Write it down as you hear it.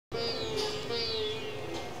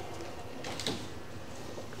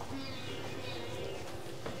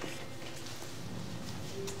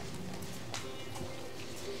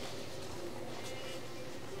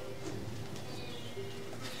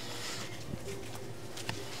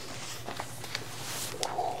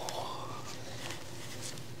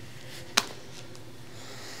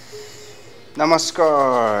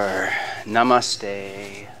Namaskar,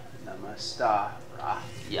 Namaste, Namasta,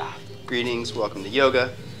 yeah. Greetings, welcome to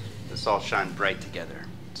yoga. Let's all shine bright together.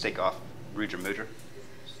 Let's take off Rudra Mudra.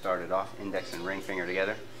 Start it off, index and ring finger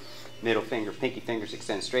together. Middle finger, pinky fingers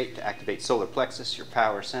extend straight to activate solar plexus, your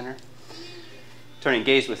power center. Turning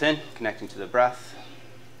gaze within, connecting to the breath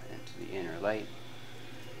and to the inner light.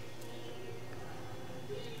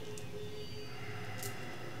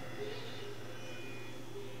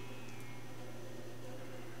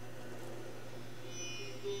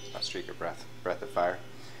 Streaker breath, breath of fire.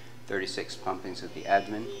 36 pumpings of the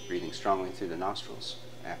abdomen, breathing strongly through the nostrils.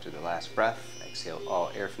 After the last breath, exhale all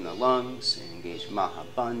air from the lungs and engage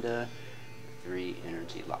Mahabandha, 3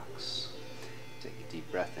 energy locks. Take a deep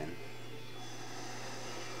breath in.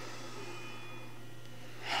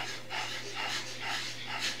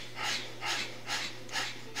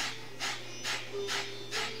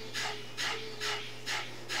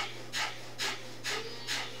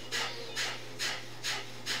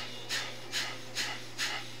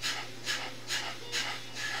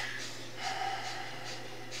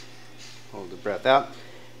 Hold the breath out,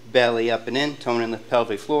 belly up and in, tone in the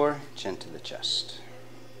pelvic floor, chin to the chest.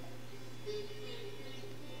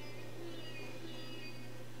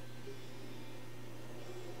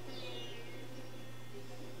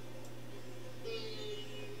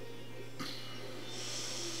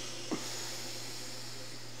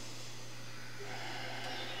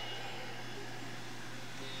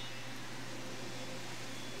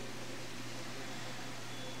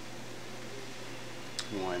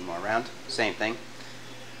 One more round, same thing,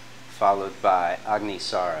 followed by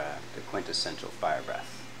Agnisara, the quintessential fire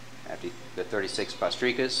breath. After the 36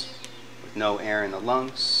 Pastrikas, with no air in the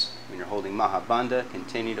lungs, when you're holding Mahabandha,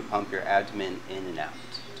 continue to pump your abdomen in and out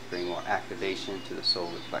to bring more activation to the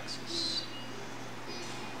solar plexus.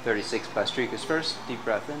 36 Pastrikas first, deep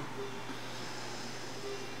breath in.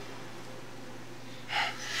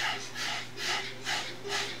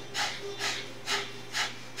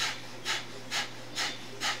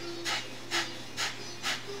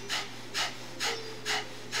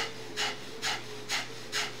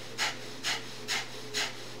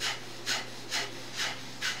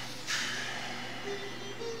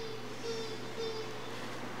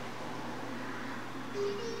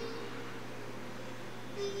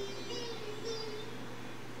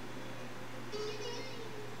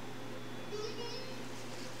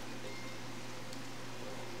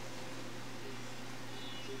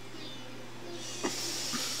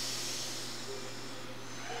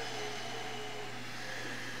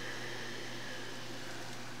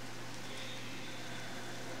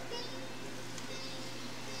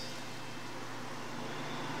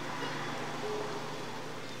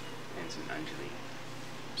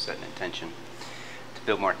 Set an intention to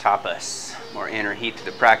build more tapas, more inner heat to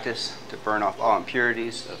the practice, to burn off all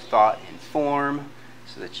impurities of thought and form,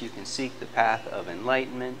 so that you can seek the path of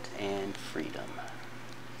enlightenment and freedom.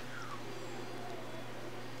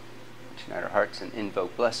 Unite our hearts and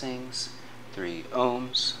invoke blessings. 3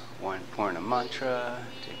 ohms, 1 Purna mantra.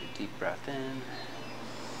 Take a deep breath in.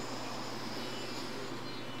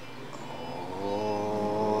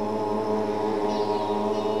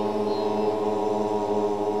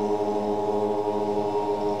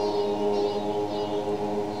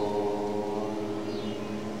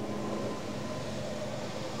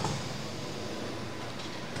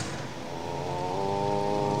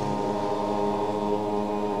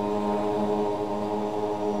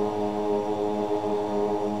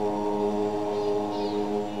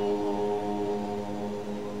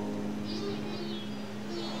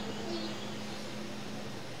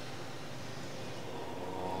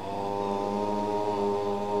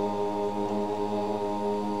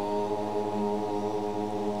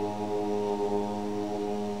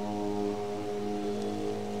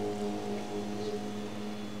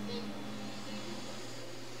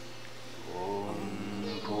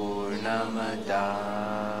 Purnamada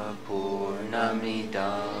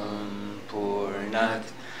Purnamidam Purnat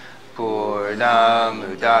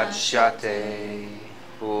Purnamudachyate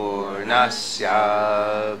Purnasya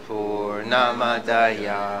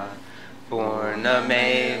Purnamadaya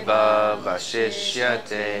Purnameva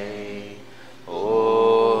Vasishyate.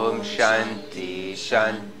 Om Shanti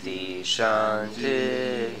Shanti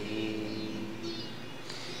Shanti.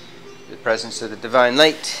 The presence of the divine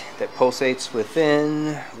light that pulsates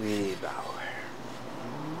within, we bow.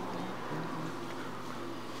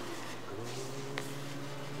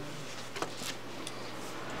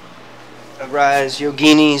 Arise,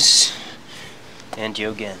 yoginis and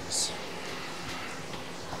yogins.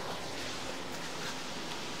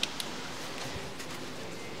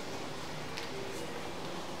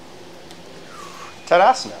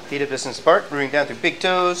 Tadasana. Feet hip distance apart, rooting down through big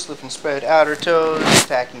toes, lift and spread outer toes,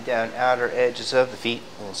 tacking down outer edges of the feet,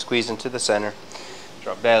 and squeeze into the center.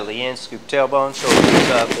 Drop belly in, scoop tailbone, shoulders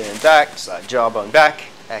up and back, slide jawbone back,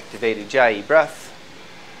 activate Ujjayi breath.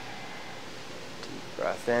 Deep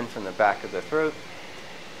breath in from the back of the throat.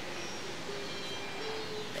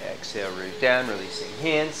 Exhale, root down, releasing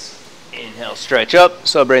hands. Inhale, stretch up,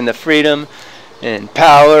 celebrating the freedom and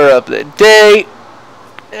power of the day.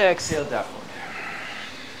 Exhale, downward.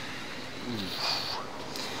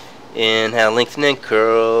 Inhale, lengthen and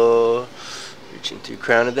curl, reaching through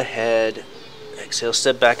crown of the head. Exhale,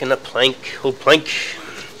 step back into plank, hold plank.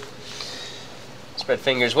 Spread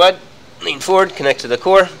fingers wide, lean forward, connect to the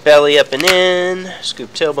core, belly up and in,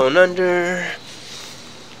 scoop tailbone under.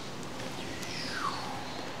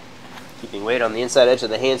 Keeping weight on the inside edge of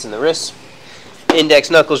the hands and the wrists. Index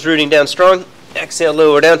knuckles rooting down strong. Exhale,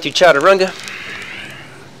 lower down to chaturanga.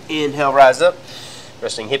 Inhale, rise up.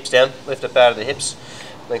 Resting hips down, lift up out of the hips.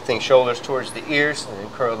 Lengthening shoulders towards the ears, and then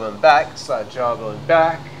curl them back. Slide jawbone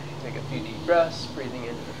back. Take a few deep breaths, breathing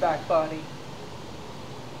into the back body.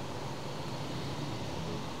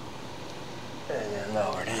 And then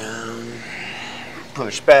lower down.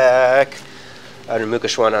 Push back. Adho Mukha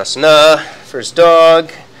Svanasana. First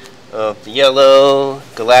dog of the yellow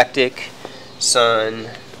Galactic Sun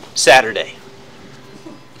Saturday.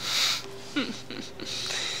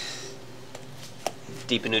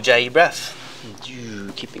 Deepen Ujjayi breath.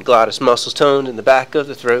 Keeping glottis muscles toned in the back of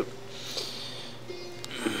the throat.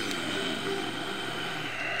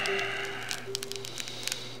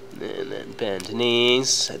 And then bend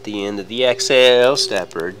knees at the end of the exhale.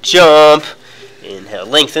 Step or jump. Inhale,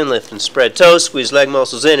 lengthen, lift and spread toes. Squeeze leg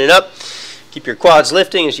muscles in and up. Keep your quads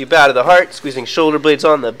lifting as you bow to the heart, squeezing shoulder blades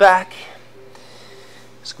on the back.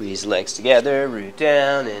 Squeeze legs together, root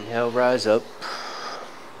down, inhale, rise up.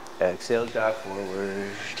 Exhale, dive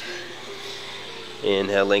forward.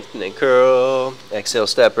 Inhale, lengthen and curl. Exhale,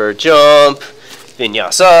 step or jump.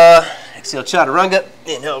 Vinyasa. Exhale, chaturanga.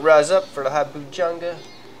 Inhale, rise up for the high bhujanga.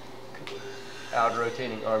 Out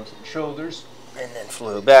rotating arms and shoulders. And then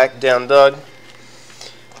flow back, down dog.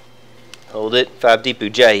 Hold it, 5 deep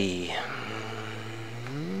Ujjayi.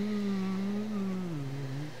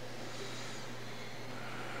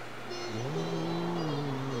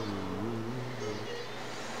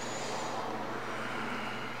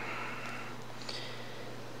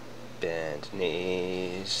 Bend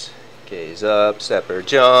knees, gaze up, step or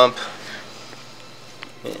jump.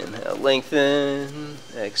 Inhale, lengthen,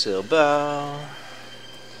 exhale, bow.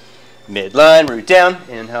 Midline, root down,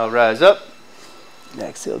 inhale, rise up.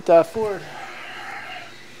 Exhale, dive forward.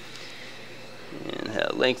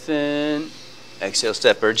 Inhale, lengthen. Exhale,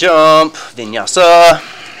 step or jump, vinyasa.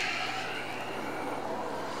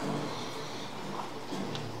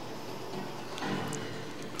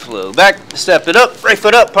 Flow back, step it up, right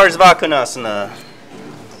foot up, Parsvakonasana.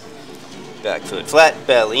 Back foot flat,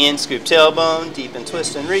 belly in, scoop tailbone, deep and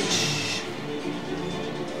twist and reach.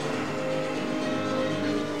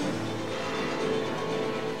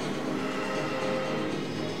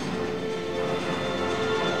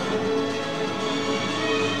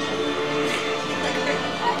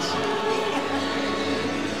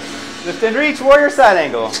 Lift and reach, warrior side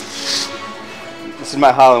angle. This is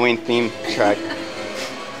my Halloween theme track.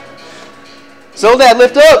 So that,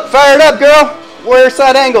 lift up, fire it up, girl. Warrior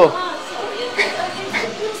side angle.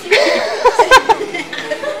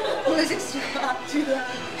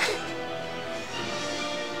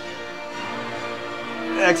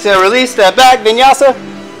 Exhale, release, step back, vinyasa.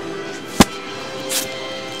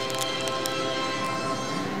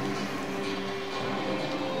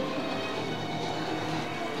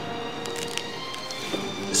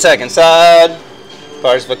 Second side,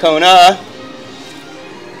 Parsvakona.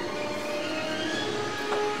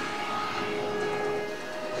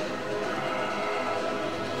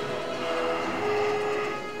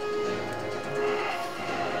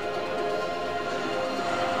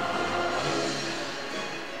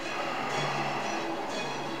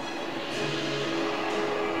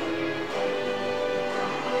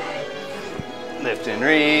 Lift and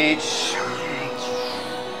reach.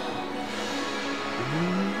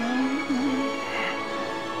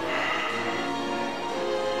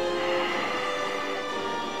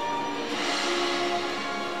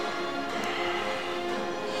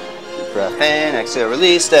 Deep breath in, exhale,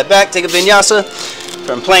 release, step back, take a vinyasa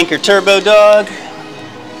from plank or turbo dog.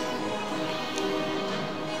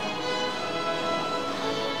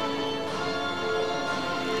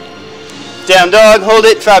 Down dog, hold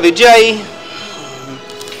it, 5 Ujjayi.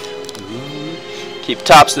 Keep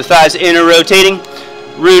tops of the thighs inner rotating,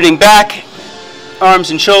 rooting back.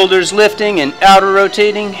 Arms and shoulders lifting and outer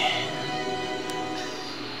rotating.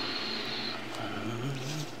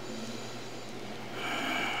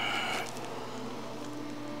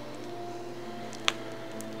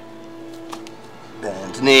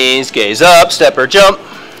 Bend knees, gaze up, step or jump.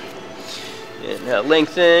 Inhale,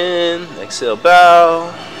 lengthen. Exhale,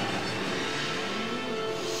 bow.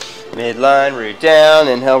 Midline, root down.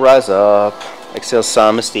 Inhale, rise up. Exhale,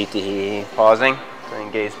 samastiti. Pausing.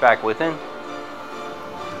 Bring gaze back within.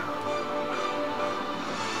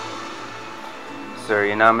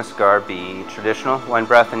 Surya Namaskar, be traditional. One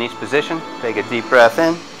breath in each position. Take a deep breath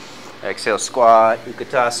in. Exhale, squat.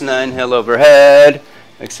 Utkatasana. Inhale, overhead.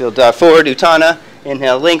 Exhale, dive forward. Uttana.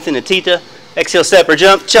 Inhale, lengthen. Atita. Exhale, step or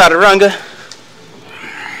jump. Chaturanga.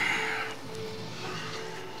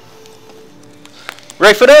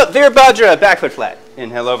 Right foot up. Virabhadra. Back foot flat.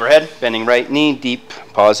 Inhale, overhead. Bending right knee deep.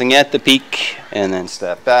 Pausing at the peak. And then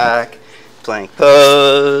step back. Plank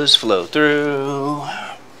pose. Flow through.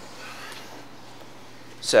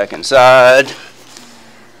 Second side.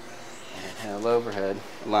 Inhale, overhead.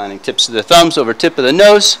 Aligning tips of the thumbs over tip of the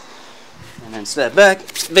nose. And then step back.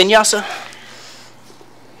 Vinyasa.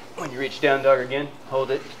 When you reach down dog again,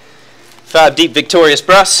 hold it. 5 deep victorious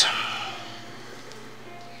breaths.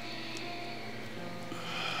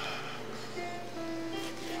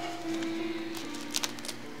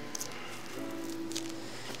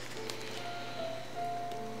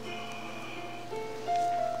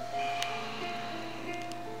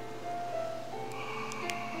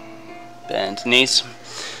 Bend knees,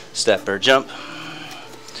 step or jump.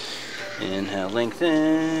 Inhale,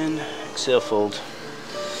 lengthen. Exhale, fold.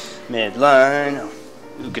 Midline.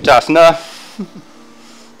 Utkatasana.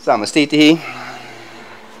 Samastiti.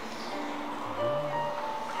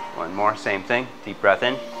 One more, same thing. Deep breath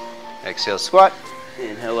in. Exhale, squat.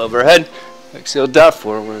 Inhale, overhead. Exhale, dive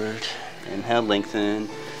forward. Inhale, lengthen.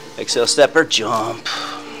 Exhale, step or jump.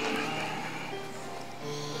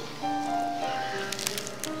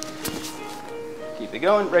 Keep it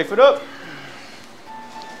going. Right foot up.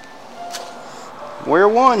 Warrior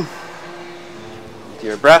one. With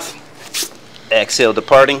your breath. Exhale,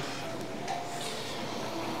 departing.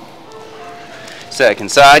 Second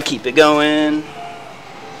side. Keep it going.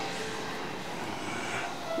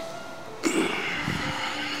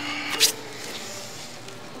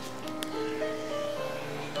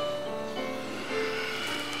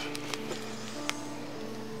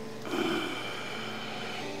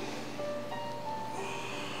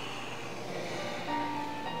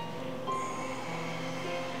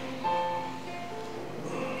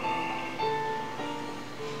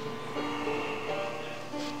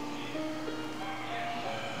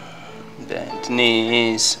 Bend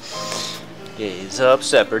knees, gaze up,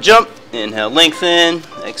 step or jump. Inhale, lengthen.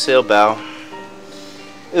 Exhale, bow.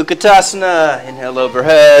 Utkatasana. Inhale,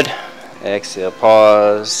 overhead. Exhale,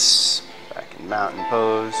 pause. Back in mountain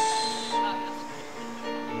pose.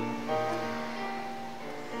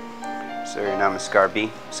 Surya Namaskar B.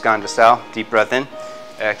 Skanda style. Deep breath in.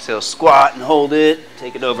 Exhale, squat and hold it.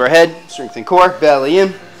 Take it overhead. Strengthen core. Belly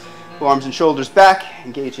in. Arms and shoulders back.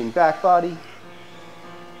 Engaging back body.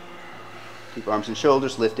 Keep arms and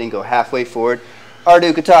shoulders lifting. Go halfway forward.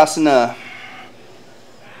 Ardha Utkatasana.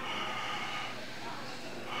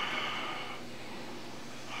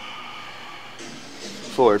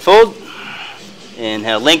 Forward fold.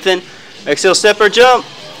 Inhale, lengthen. Exhale, step or jump.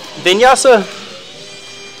 Vinyasa.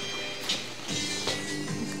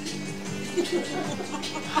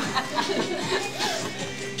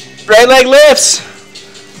 Right leg lifts.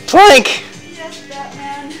 Plank. Yes,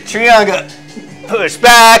 Batman. Trianga. Push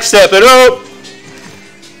back, step it up.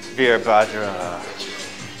 Virabhadra.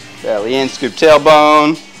 Belly in, scoop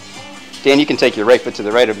tailbone. Dan, you can take your right foot to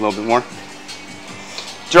the right a little bit more.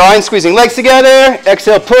 Drawing, squeezing legs together.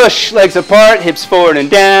 Exhale, push, legs apart, hips forward and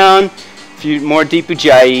down. A few more deep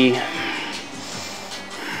ujjayi.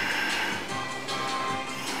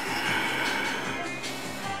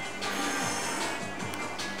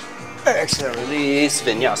 Exhale, release,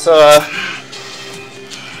 vinyasa.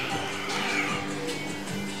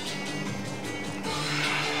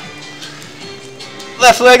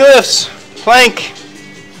 Left leg lifts, plank,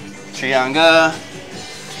 Trianga,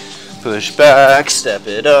 push back, step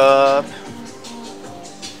it up,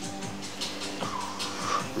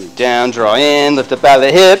 root down, draw in, lift up out of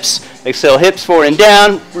the hips, exhale, hips forward and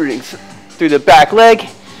down, rooting through the back leg,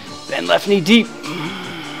 bend left knee deep.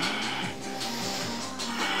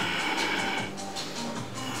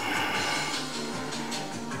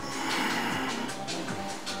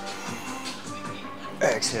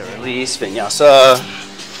 Exhale, release, vinyasa.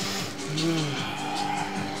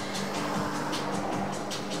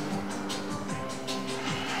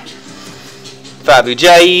 Fabu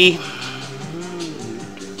Jai.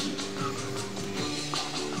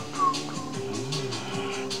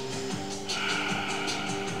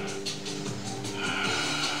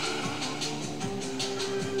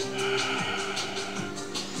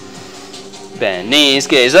 Bend knees,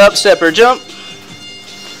 gaze up, step or jump.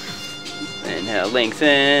 Inhale,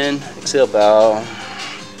 lengthen. Exhale, bow.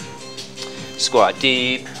 Squat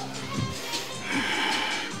deep.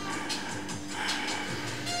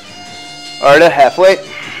 Ardha, halfway.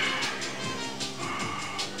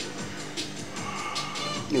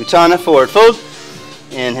 Uttana, forward fold.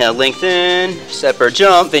 Inhale, lengthen. Step or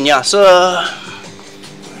jump, vinyasa.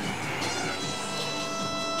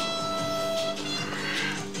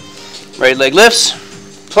 Right leg lifts,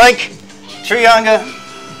 plank, Trianga,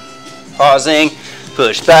 pausing,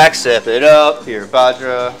 push back, step it up,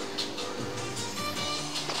 Virabhadra.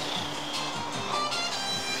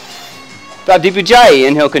 Bhavdipu Jai,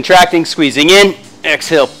 inhale, contracting, squeezing in,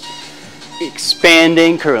 exhale,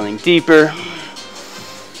 expanding, curling deeper.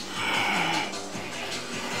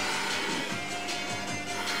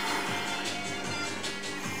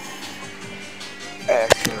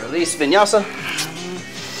 Exhale, release, vinyasa.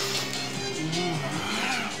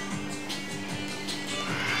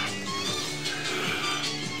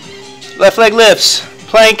 Left leg lifts,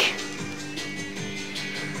 plank,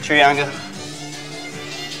 Trianga,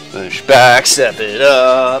 push back, step it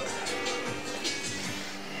up,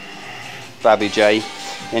 Bhavdipu Jai.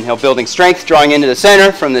 Inhale, building strength, drawing into the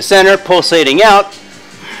center, from the center, pulsating out.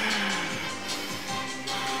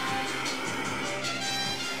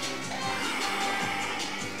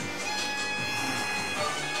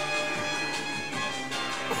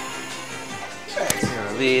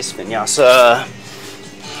 Exhale, release, vinyasa.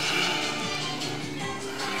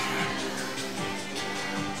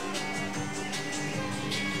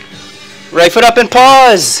 Right foot up and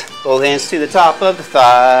pause. Both hands to the top of the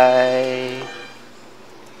thigh.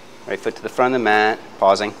 Right foot to the front of the mat,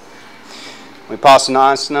 pausing.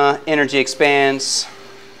 Vipassana, energy expands,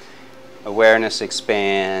 awareness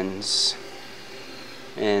expands,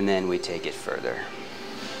 and then we take it further.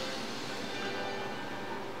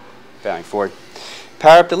 Bowing forward.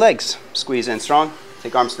 Power up the legs. Squeeze in strong.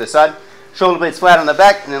 Take arms to the side. Shoulder blades flat on the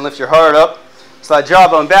back, and then lift your heart up. Slide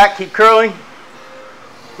jawbone back, keep curling.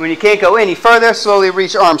 When you can't go any further, slowly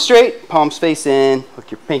reach arms straight, palms face in, hook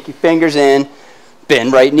your pinky fingers in,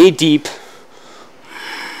 bend right knee deep.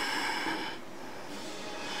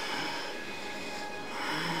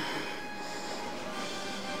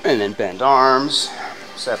 And then bend arms,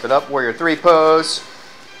 step it up, warrior three pose.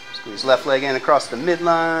 Squeeze left leg in across the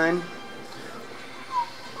midline.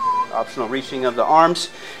 Optional reaching of the arms.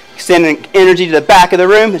 Extending energy to the back of the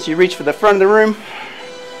room as you reach for the front of the room.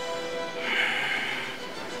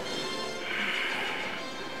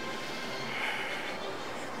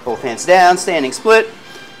 Both hands down, standing split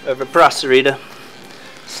over Prasarita.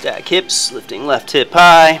 Stack hips, lifting left hip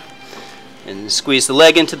high. And squeeze the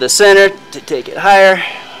leg into the center to take it higher.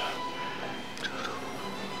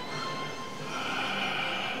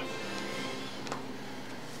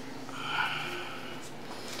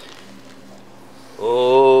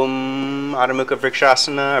 Om Adho Mukha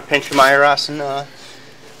Vrikshasana or Panchamayurasana.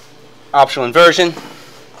 Optional inversion.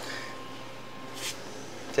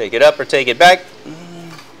 Take it up or take it back.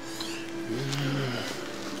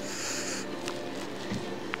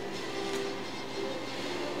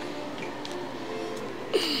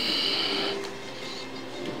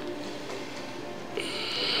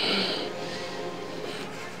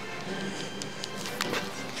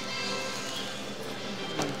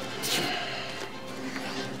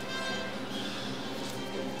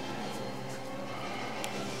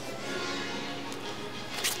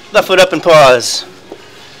 Left foot up and pause.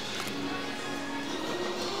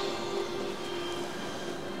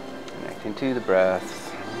 Connecting to the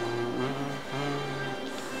breath.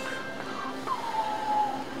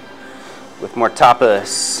 With more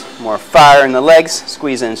tapas, more fire in the legs,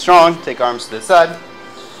 squeeze in strong, take arms to the side.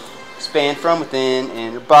 Expand from within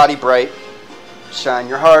and your body bright. Shine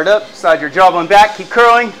your heart up, slide your jawbone back, keep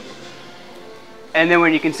curling. And then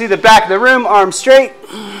when you can see the back of the room, arms straight.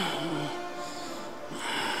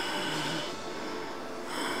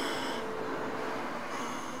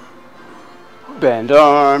 Bend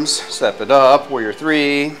arms, step it up, warrior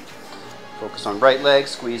three. Focus on right leg,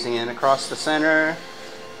 squeezing in across the center.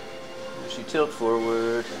 As you tilt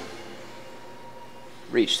forward.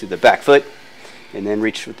 Reach to the back foot, and then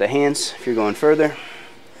reach with the hands if you're going further.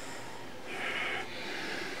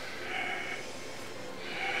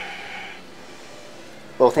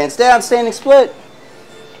 Both hands down, standing split.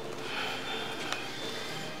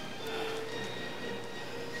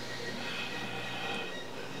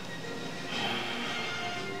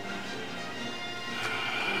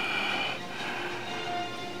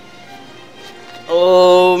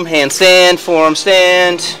 Handstand, forearm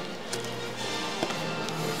stand.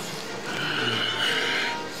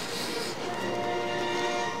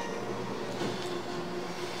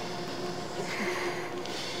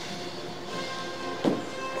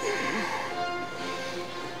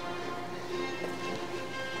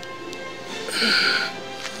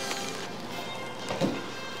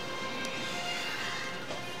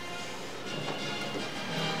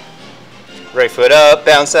 Right foot up,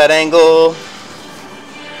 bounce that angle.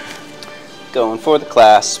 Going for the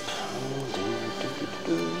clasp.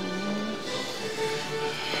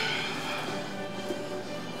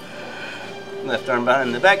 Left arm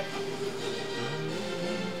behind the back.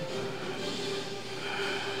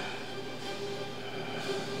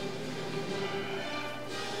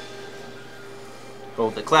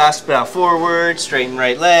 Hold the clasp, bow forward, straighten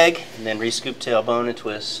right leg, and then re-scoop tailbone and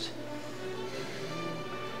twist.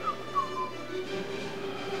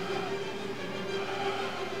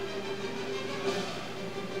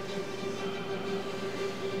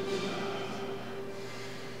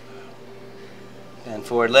 Bend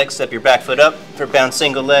forward leg, step your back foot up for bound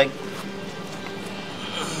single leg.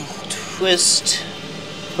 Twist,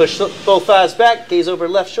 push both thighs back, gaze over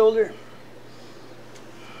left shoulder.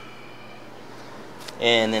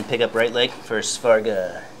 And then pick up right leg for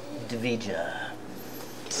Svarga Dvija.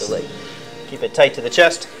 Keep it tight to the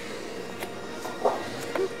chest.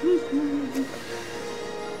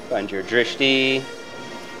 Find your drishti.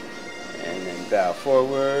 And then bow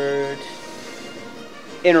forward.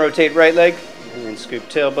 In rotate right leg. And then scoop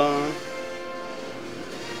tailbone.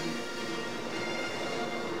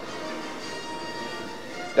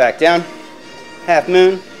 Back down. Half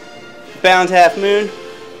moon. Bound half moon.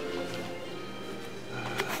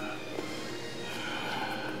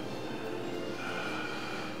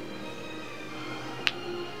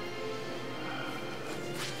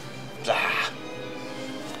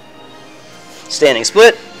 Standing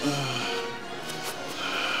split.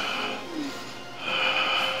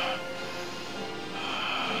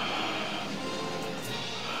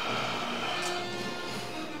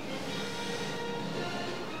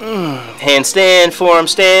 Handstand, forearm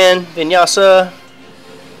stand, vinyasa.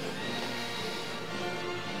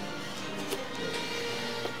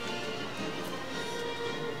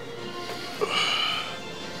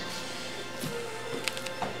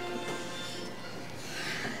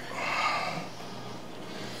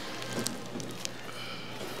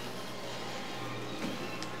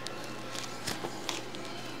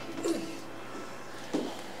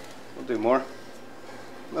 We'll do more.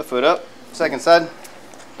 Left foot up, second side.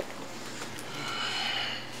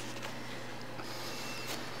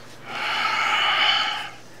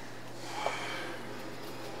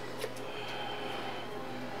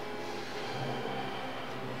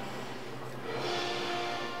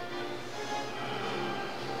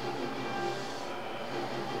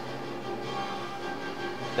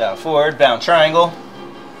 Bow forward, bound triangle.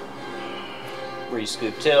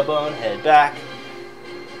 Re-scoop tailbone, head back.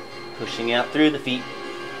 Pushing out through the feet.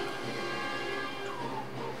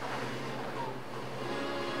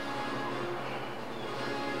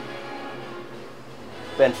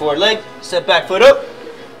 Bend forward leg, step back foot up.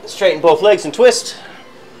 Straighten both legs and twist.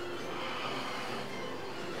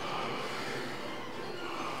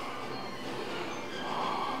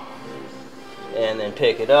 And then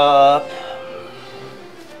pick it up.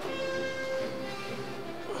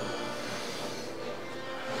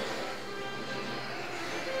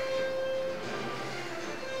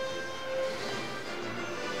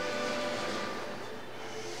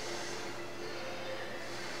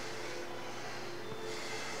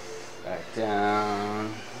 Back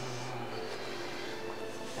down.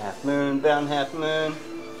 Half moon, bound half moon.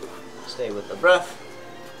 Stay with the breath.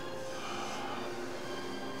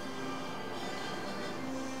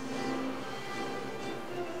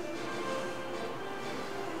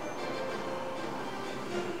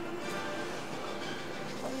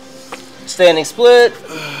 Standing split.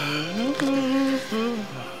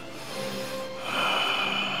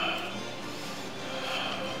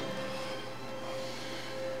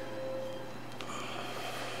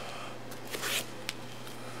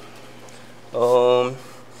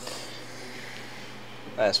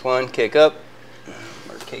 Last one, kick up,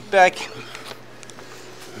 or kick back.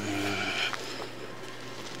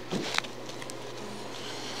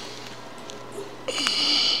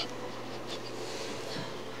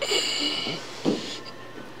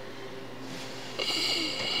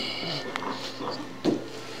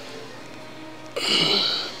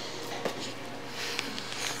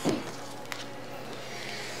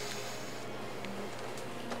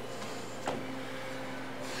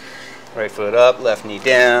 Right foot up, left knee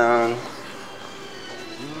down.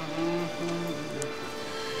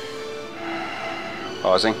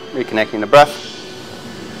 Pausing, reconnecting the breath.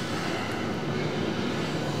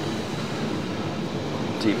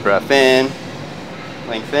 Deep breath in,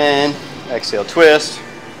 lengthen, exhale, twist.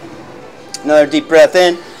 Another deep breath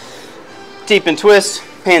in, deepen twist,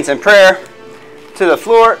 hands in prayer, to the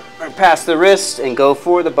floor or past the wrist and go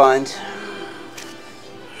for the bind.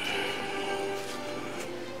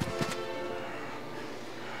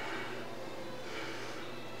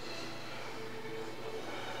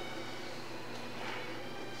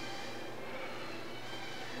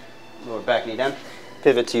 Lower back knee down.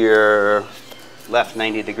 Pivot to your left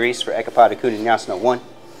 90 degrees for Ekapada Kunyasana 1.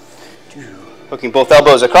 2. Hooking both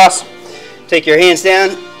elbows across. Take your hands down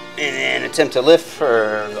and then attempt to lift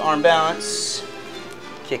for the arm balance.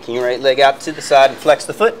 Kicking your right leg out to the side and flex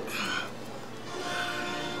the foot.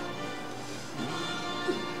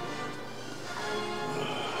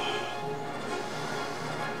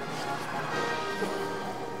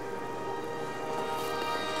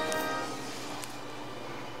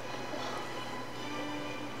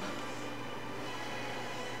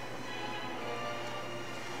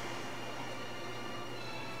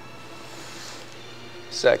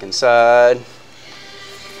 Second side.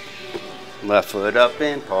 Left foot up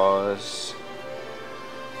and pause.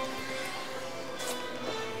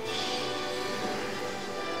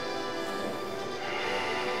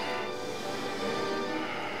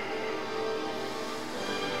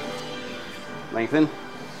 Lengthen.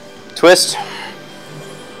 Twist.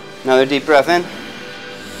 Another deep breath in.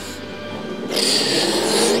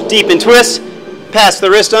 Deepen twist. Pass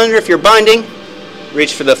the wrist under if you're binding.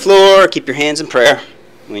 Reach for the floor. Keep your hands in prayer.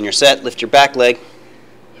 When you're set, lift your back leg.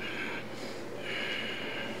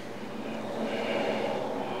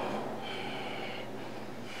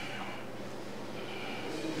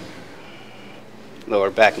 Lower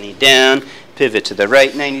back knee down. Pivot to the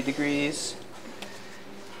right 90 degrees.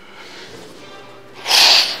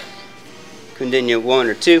 Kundalini 1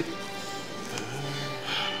 or 2.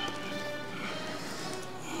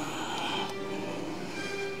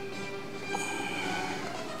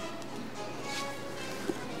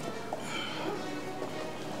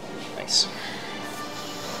 Nice.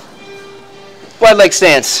 Wide leg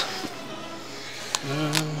stance.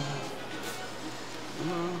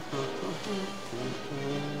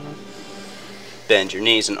 Bend your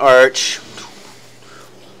knees and arch.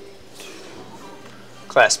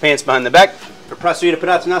 Clasp hands behind the back for Prasarita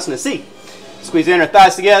Padottanasana C. Squeeze the inner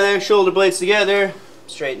thighs together, shoulder blades together,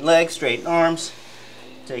 straighten legs, straighten arms.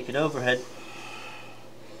 Take it overhead.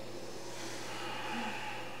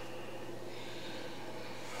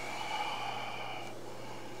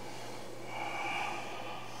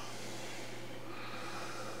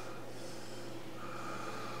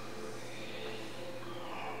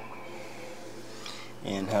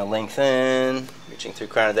 Inhale, lengthen, reaching through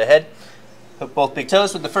crown of the head. Hook both big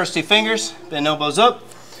toes with the first 2 fingers. Bend elbows up.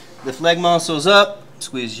 Lift leg muscles up.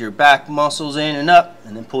 Squeeze your back muscles in and up.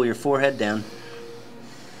 And then pull your forehead down.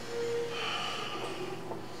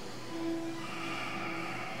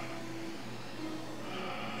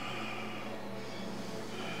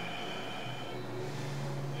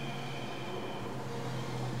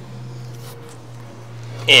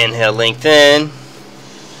 Inhale, lengthen.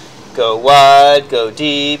 Go wide, go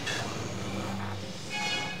deep.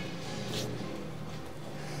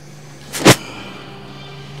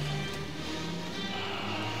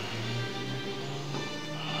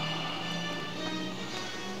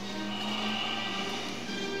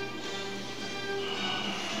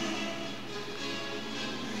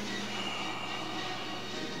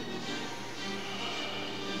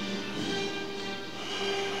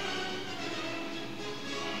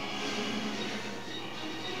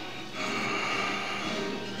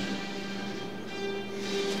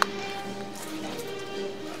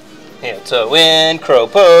 Heel toe in, crow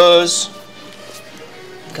pose.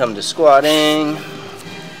 Come to squatting.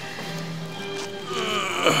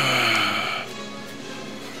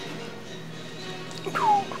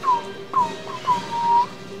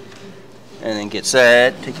 And then get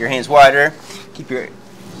set. Take your hands wider. Keep your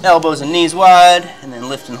elbows and knees wide. And then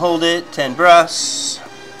lift and hold it. 10 breaths.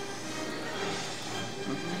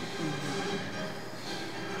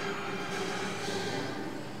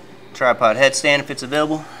 Tripod headstand if it's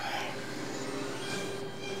available.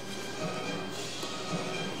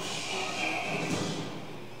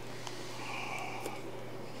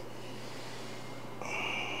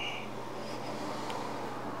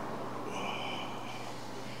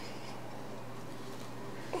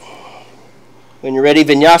 When you're ready,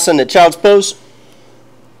 vinyasa in the child's pose.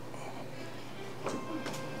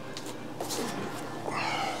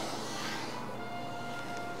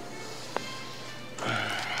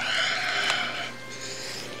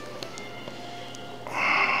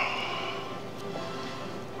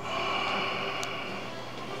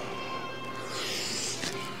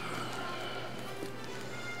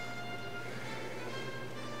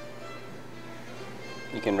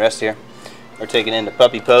 You can rest here. Or take it into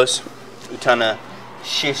puppy pose. Uttana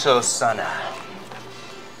Shishosana.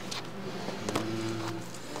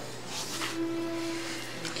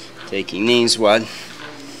 Taking knees wide.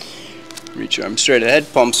 Reach your arms straight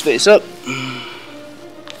ahead, palms face up.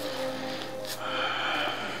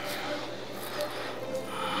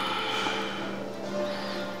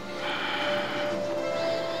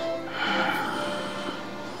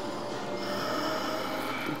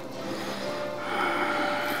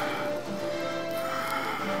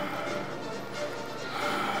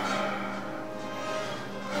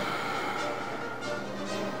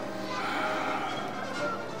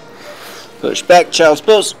 Push back, child's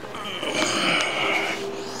pose.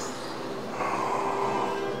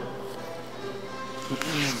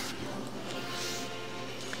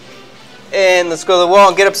 And let's go to the wall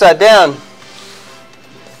and get upside down.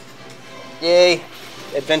 Yay,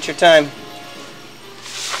 adventure time.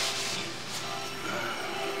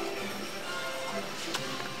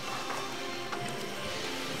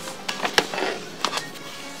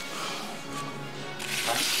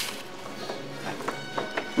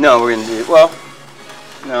 No, we're going to do, well,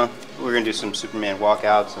 no, we're going to do some Superman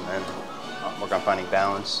walkouts and then work on finding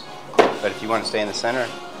balance. But if you want to stay in the center,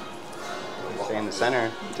 stay in the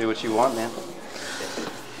center, do what you want, man.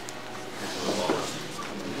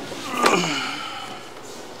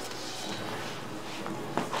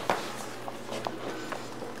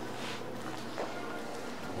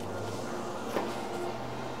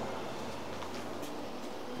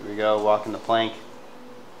 Here we go, walking the plank.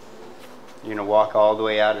 You're going to walk all the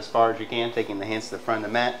way out as far as you can, taking the hands to the front of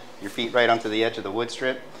the mat, your feet right onto the edge of the wood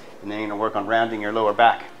strip, and then you're going to work on rounding your lower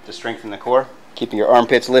back to strengthen the core, keeping your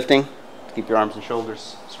armpits lifting, keep your arms and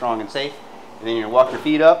shoulders strong and safe. And then you're going to walk your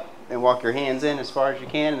feet up and walk your hands in as far as you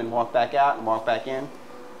can, and then walk back out and walk back in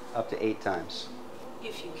up to 8 times.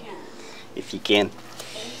 If you can. If you can.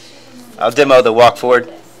 I'll demo the walk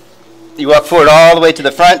forward. You walk forward all the way to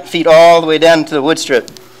the front, feet all the way down to the wood strip.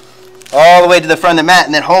 All the way to the front of the mat,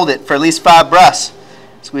 and then hold it for at least 5 breaths.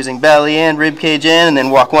 Squeezing belly in, rib cage in, and then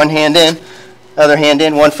walk one hand in, other hand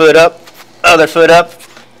in, one foot up, other foot up,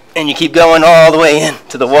 and you keep going all the way in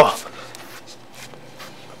to the wall.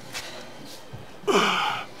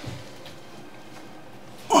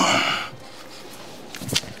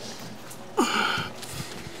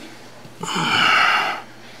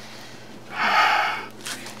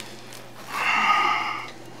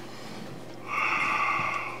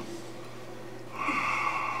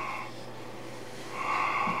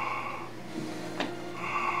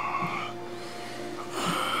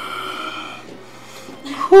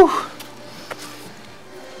 Whew.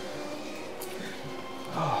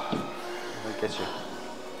 Oh, look at you.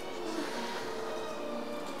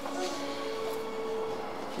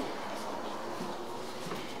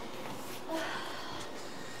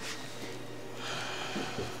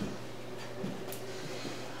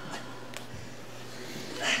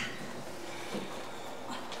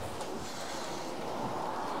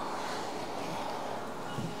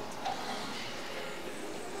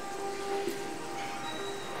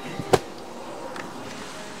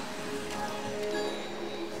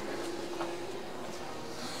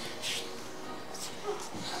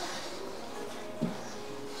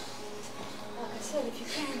 If you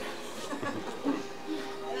can.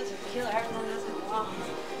 That was a killer. I haven't done this in a while.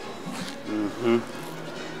 Mm-hmm.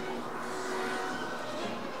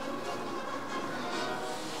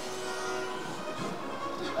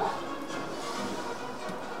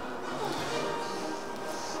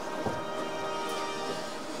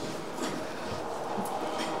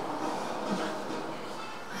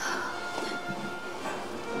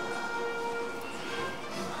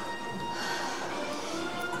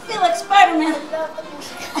 I feel like Spider-Man.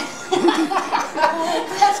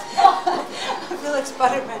 I feel like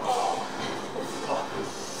Spider-Man.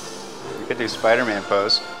 You could do Spider-Man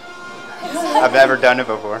pose. I've never done it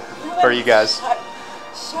before. For you guys.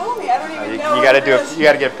 Show me. I don't even know. You gotta do it. You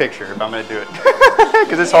gotta get a picture if I'm gonna do it,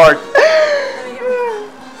 because it's hard.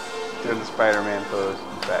 Doing the Spider-Man pose,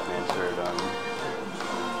 Batman shirt on.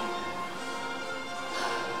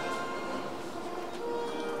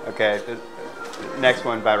 Okay, the next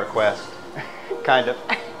one by request, kind of.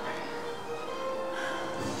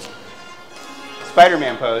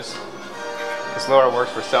 Spider-Man pose. Because Laura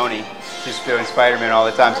works for Sony. She's doing Spider-Man all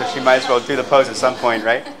the time, so she might as well do the pose at some point,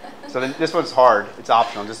 right? So then this one's hard. It's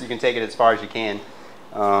optional. Just you can take it as far as you can.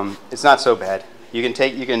 It's not so bad. You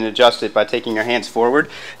can adjust it by taking your hands forward.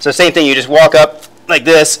 So same thing. You just walk up like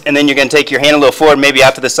this, and then you're going to take your hand a little forward, maybe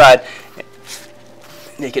out to the side.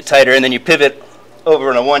 Make it tighter, and then you pivot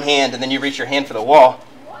over on one hand, and then you reach your hand for the wall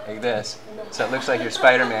like this. So it looks like you're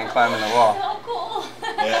Spider-Man climbing the wall. So cool.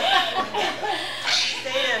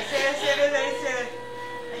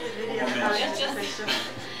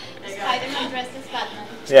 Spider-Man dressed as Batman.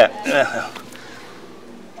 Yeah.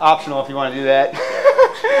 Optional if you want to do that.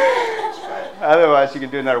 Otherwise, you can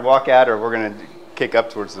do another walkout, or we're going to kick up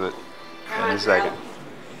towards the in a second.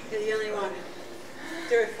 You're the only one.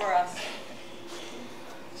 Do it for us.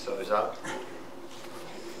 So is up.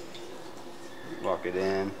 Walk it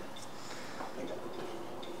in.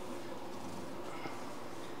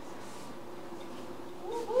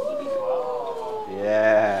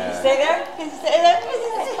 Yeah. Can you stay there? Can you stay there?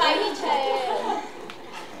 Spidey child.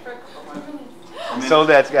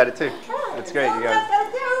 Soledad's got it too. That's great. You got it.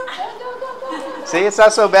 Go. See, it's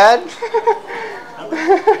not so bad. Just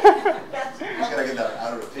gotta get that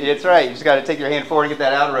out of rotation. That's right. You just got to take your hand forward and get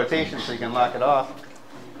that out of rotation so you can lock it off.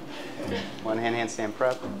 One hand handstand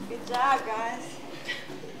prep. Good job, guys.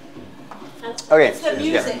 Okay. It's the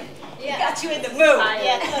music. Yeah. Got you in the mood.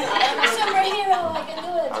 Yeah, totally. I'm a superhero. I can do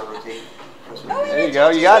Out it. of rotate. There you go.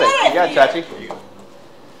 You got it. You got it, Chachi. There you go.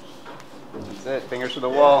 That's it. Fingers to the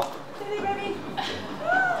wall.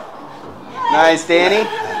 Nice, Danny.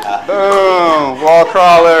 Boom. Wall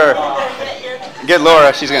crawler. Get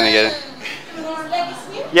Laura. She's going to get it.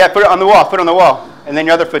 Yeah, put it on the wall. Put it on the wall. And then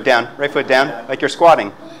your other foot down. Right foot down. Like you're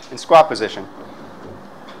squatting. In squat position.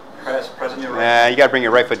 Press on your right. Yeah, you got to bring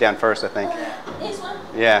your right foot down first, I think. This one?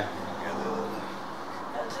 Yeah.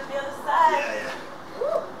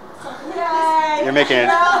 You're making it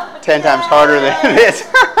 10 times harder than it is.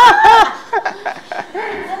 Can't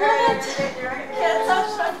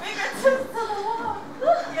touch my fingertips.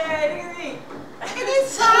 Yay, look at me. Look at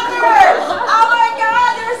these showers. Oh my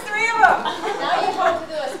God, there's 3 of them. Now you're going to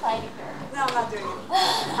do a Spidey girl. No, I'm not doing it.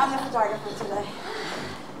 I'm the photographer today.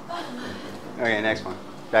 Okay, next one.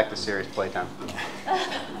 Back to serious playtime.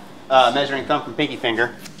 Measuring thumb from pinky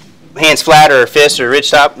finger. Hands flat or fist or ridge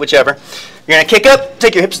top, whichever. You're going to kick up,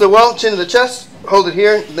 take your hips to the wall, chin to the chest, hold it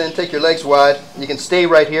here, then take your legs wide. You can stay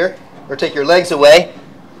right here or take your legs away.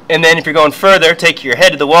 And then if you're going further, take your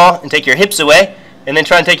head to the wall and take your hips away. And then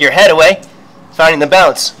try and take your head away, finding the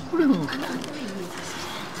balance. Thank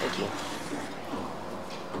you.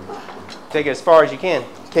 Take it as far as you can.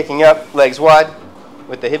 Kicking up, legs wide,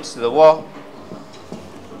 with the hips to the wall.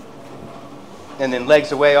 And then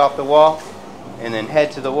legs away off the wall. And then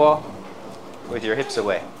head to the wall with your hips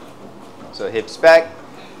away. So hips back,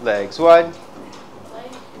 legs wide.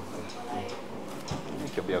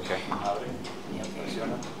 You'll be okay.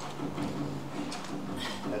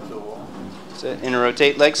 That's it. Inner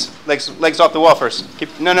rotate, legs off the wall first.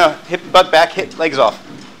 No, hip, butt back, hip, legs off.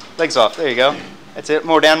 Legs off, there you go. That's it,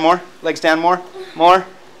 more down, more. Legs down, more. Oh.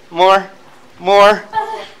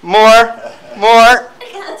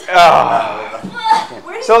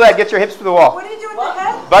 So that, get your hips to the wall. What do you do with the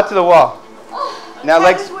head? Butt to the wall. Now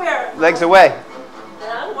Head is where? legs away.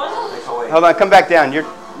 Hold on, come back down.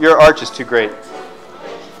 Your arch is too great.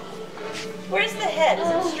 Where's the head?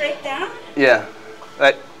 Is it straight down? Yeah.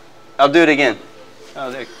 I'll do it again.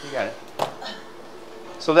 Oh, there, you got it.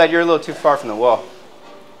 So that you're a little too far from the wall.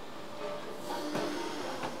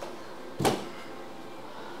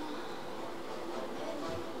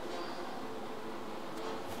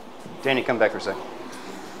 Danny, come back for a second.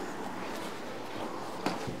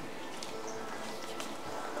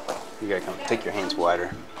 You gotta come. Take your hands wider,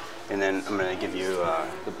 and then I'm gonna give you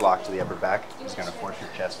the block to the upper back. It's gonna force your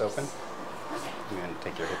chest open. You're gonna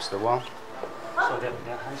take your hips to the wall.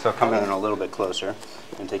 So come in a little bit closer,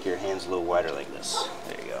 and take your hands a little wider like this.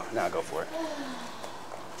 There you go. Now go for it.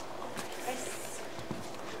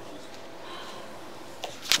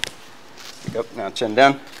 Yep. Now chin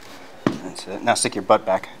down. That's it. Now stick your butt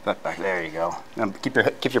back. Butt back. There you go. Now keep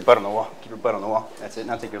your butt on the wall. Keep your butt on the wall. That's it.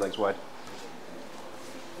 Now take your legs wide.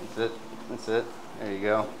 That's it. That's it. There you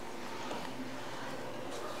go.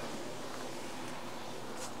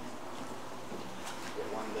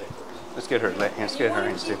 Let's get her hands. Let's get her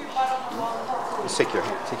hands too. Just take your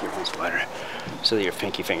hands wider, so that your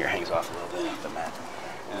pinky finger hangs off a little bit off the mat,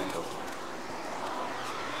 and then go.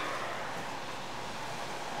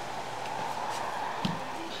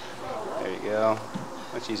 There you go.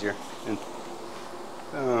 Much easier. And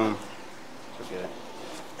boom. She'll get it.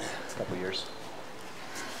 A couple years.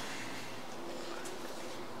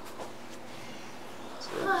 So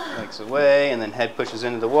legs away, and then head pushes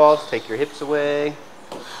into the walls. Take your hips away.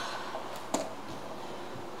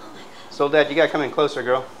 Soledad, you gotta come in closer,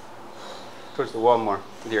 girl. Towards the wall more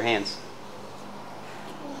with your hands.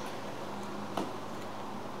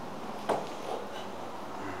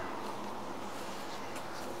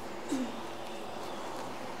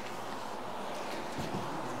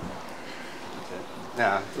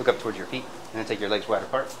 Now look up towards your feet, and then take your legs wide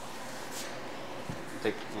apart.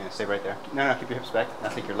 Stay right there. No, keep your hips back. Now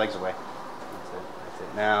take your legs away. That's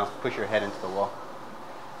it. Now push your head into the wall.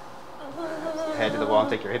 Head to the wall and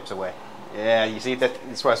take your hips away. Yeah, you see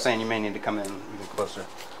that's why I was saying you may need to come in even closer.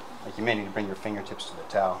 Like you may need to bring your fingertips to the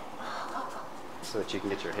towel so that you can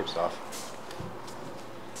get your hips off.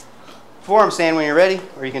 Forearm stand when you're ready,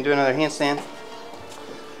 or you can do another handstand.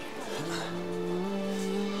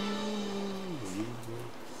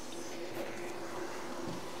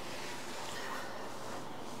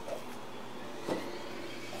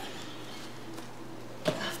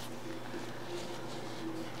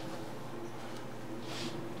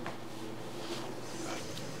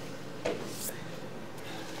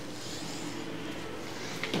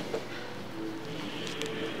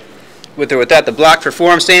 With or without the block for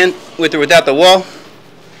forearm stand, with or without the wall.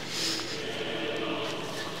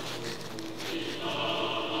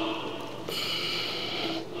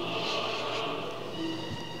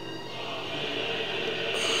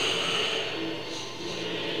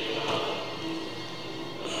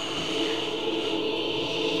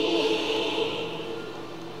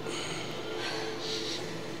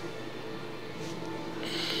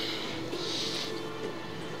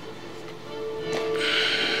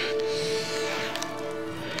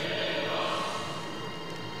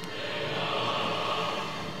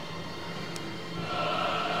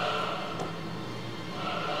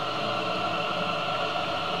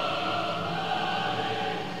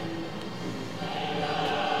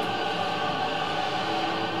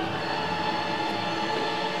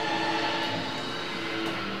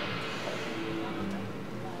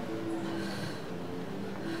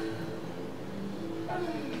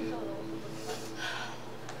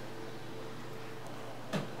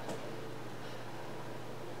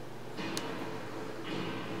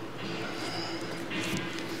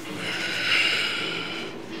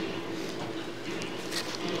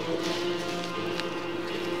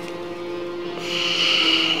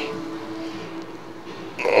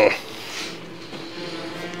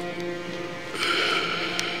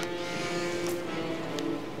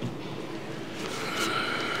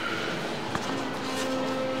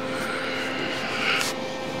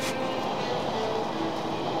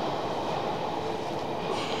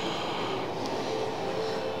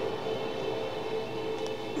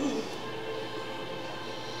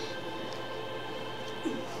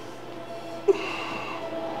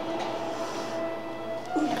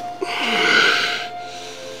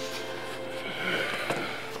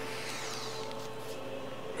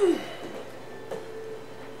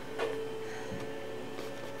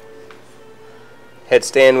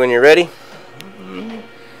 Headstand when you're ready.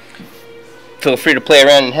 Feel free to play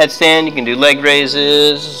around in headstand. You can do leg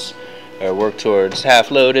raises or work towards half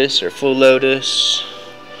lotus or full lotus.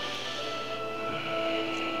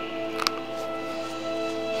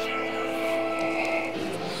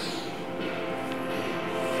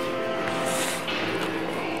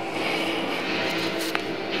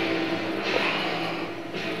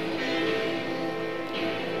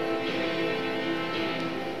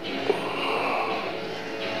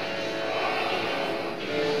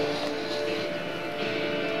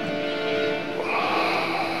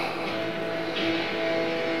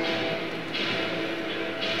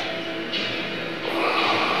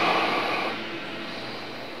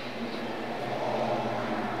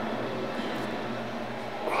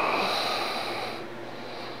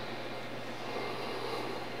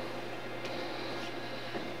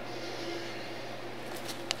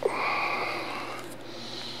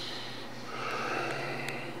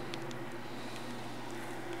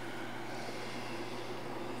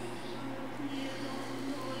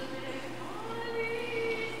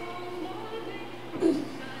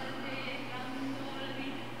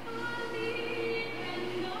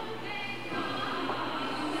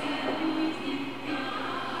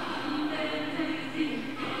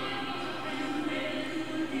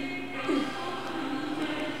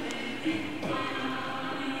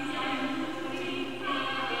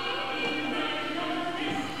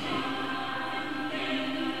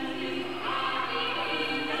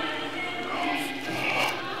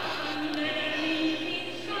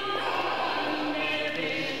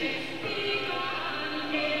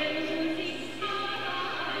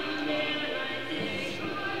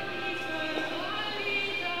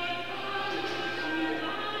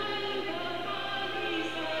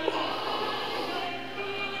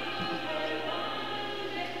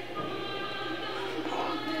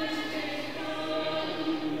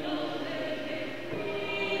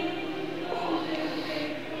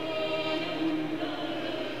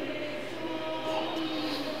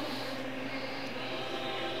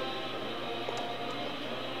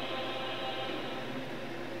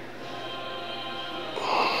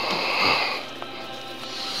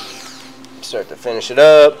 Start to finish it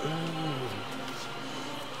up.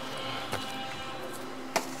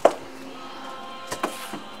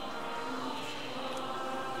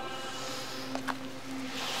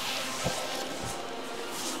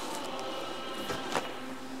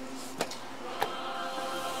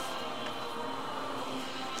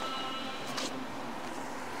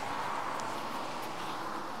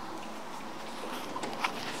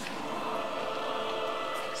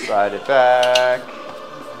 Slide it back.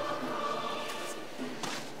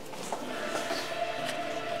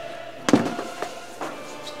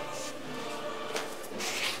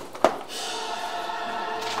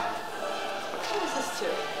 What is this to?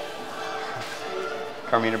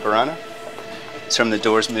 Carmina Burana. It's from the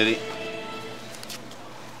Doors movie.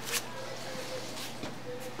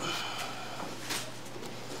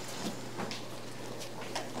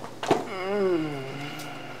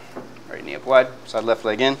 Right knee up wide, side left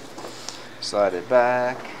leg in. Slide it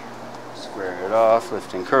back, square it off,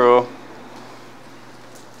 lift and curl.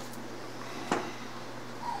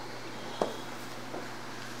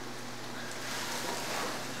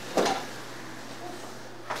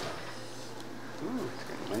 Ooh, it's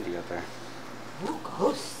getting windy out there. Ooh,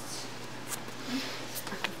 ghosts.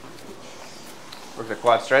 Work the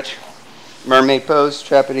quad stretch. Mermaid pose,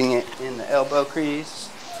 trapping it in the elbow crease,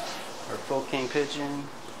 or full king pigeon.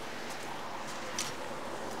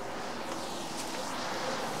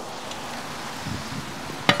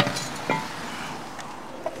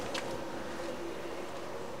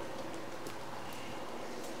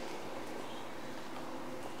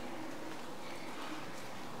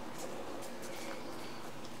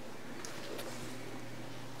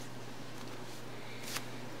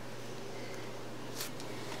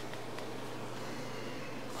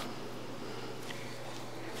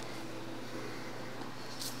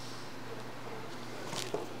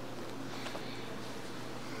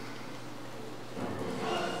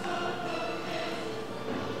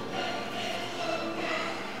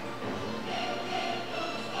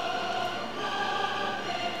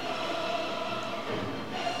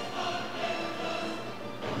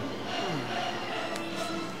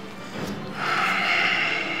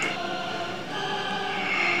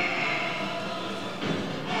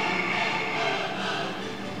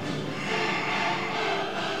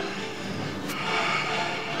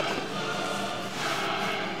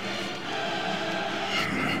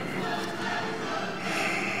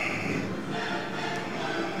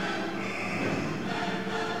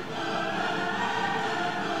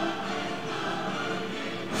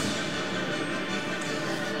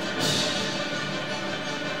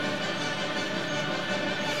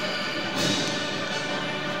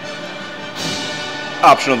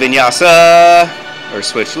 Optional vinyasa or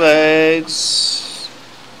switch legs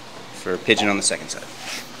for pigeon on the second side.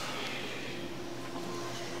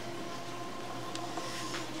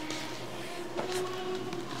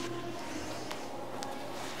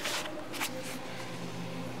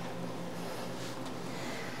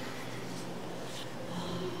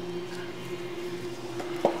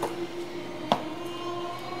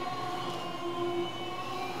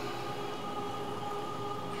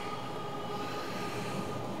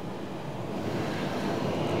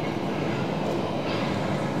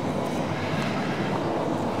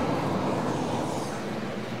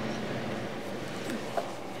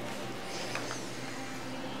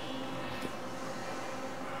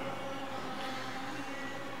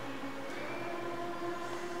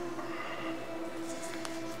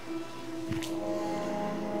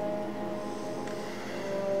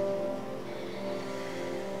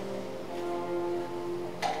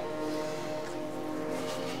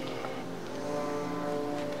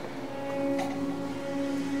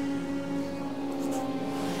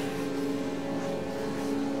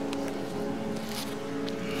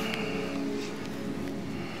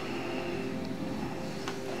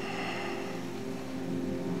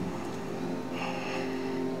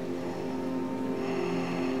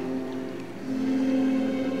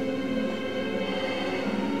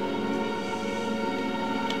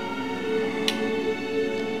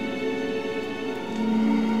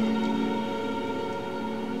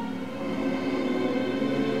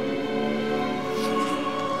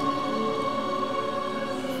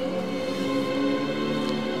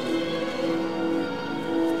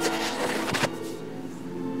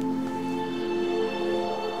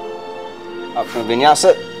 Optional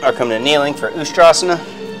vinyasa, or come to kneeling for Ustrasana.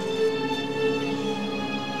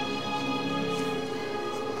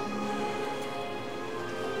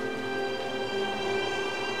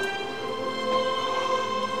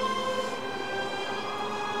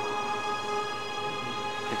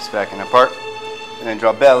 Hips back and apart. And then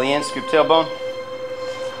draw belly in, scoop tailbone.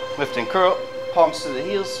 Lift and curl. Palms to the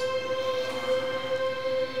heels.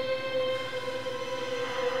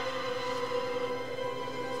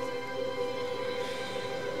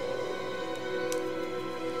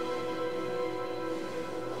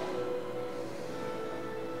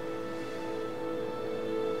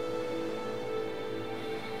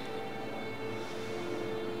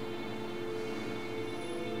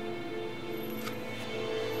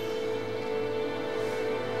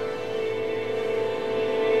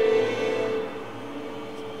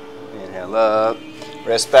 Inhale up.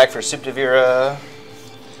 Rest back for Supta Vira.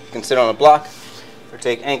 You can sit on a block or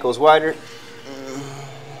take ankles wider.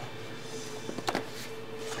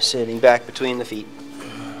 For sitting back between the feet.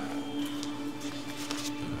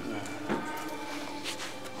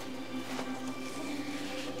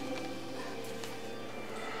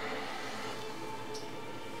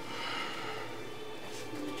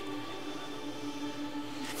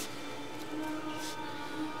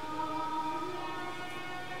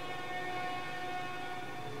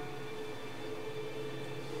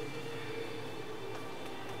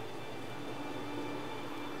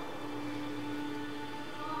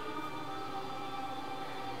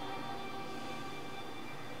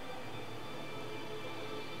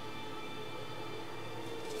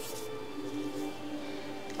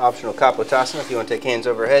 Optional Kapotasana if you want to take hands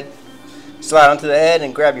overhead. Slide onto the head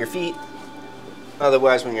and grab your feet.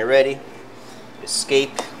 Otherwise, when you're ready, escape,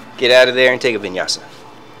 get out of there, and take a vinyasa.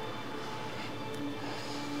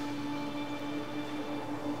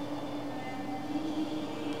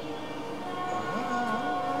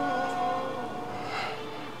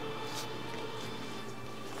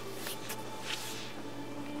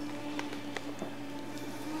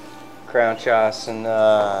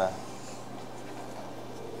 Crownchasana.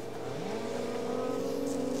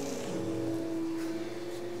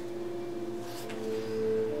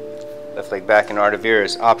 Left leg back in Ardha Vira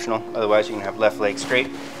is optional. Otherwise, you can have left leg straight.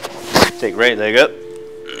 Take right leg up.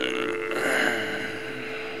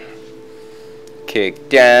 Kick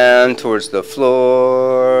down towards the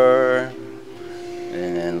floor.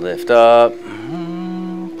 And then lift up.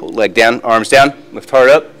 Pull leg down, arms down. Lift hard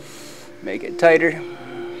up. Make it tighter.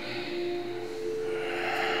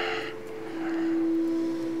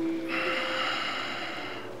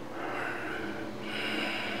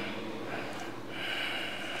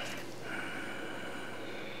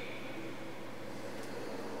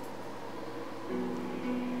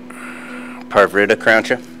 Parvrita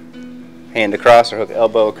Croucha. Hand across or hook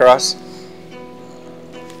elbow across.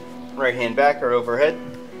 Right hand back or overhead.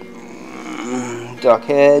 Duck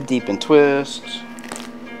head, deep and twist.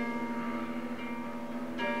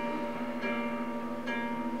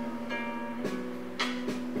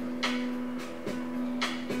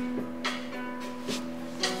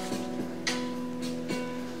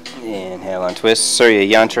 Inhale on twist. Surya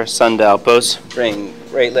Yantra, sundial pose. Bring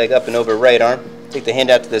right leg up and over right arm. Take the hand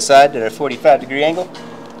out to the side at a 45-degree angle.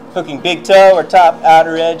 Hooking big toe or top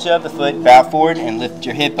outer edge of the foot. Bow forward and lift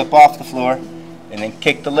your hip up off the floor. And then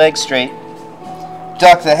kick the leg straight.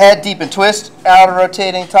 Duck the head, deep and twist. Outer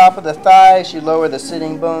rotating top of the thighs. You lower the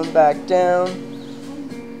sitting bone back down.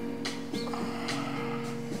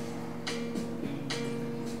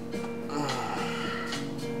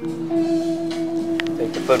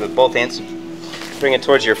 Take the foot with both hands. Bring it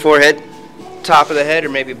towards your forehead. Top of the head or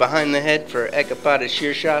maybe behind the head for Ekapada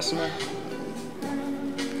Shirshasana.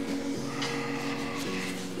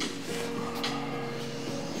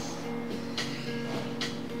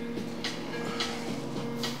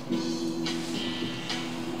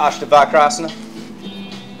 Ashtavakrasana.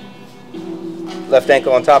 Left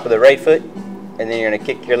ankle on top of the right foot, and then you're going to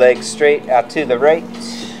kick your legs straight out to the right,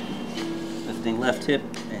 lifting left hip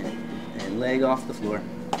and leg off the floor.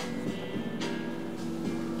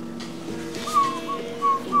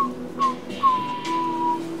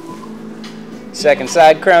 Second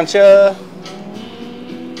side Croucha.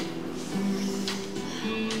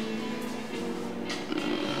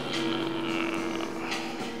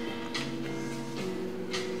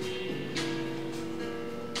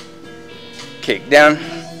 Kick down,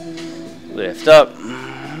 lift up.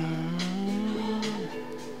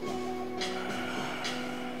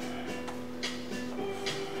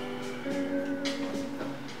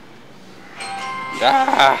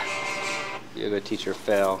 Ah! Yoga teacher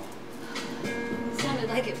fell. It sounded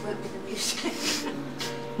like it went with the music.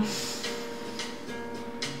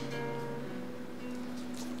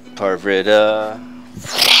 Parvrita.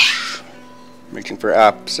 Reaching for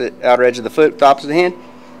opposite outer edge of the foot, with the opposite hand.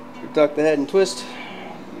 Duck the head and twist.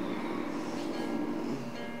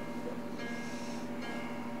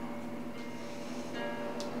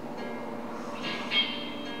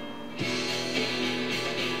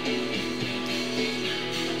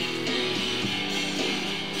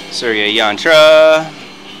 Surya Yantra.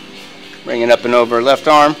 Bring it up and over left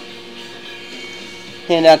arm.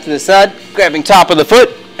 Hand out to the side, grabbing top of the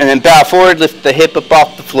foot, and then bow forward, lift the hip up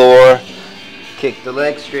off the floor. Kick the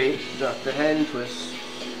leg straight, drop the head and twist.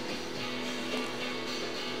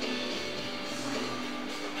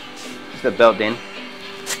 The belt in.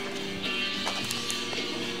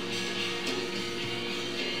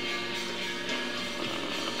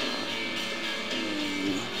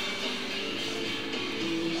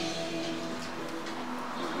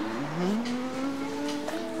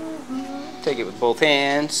 Take it with both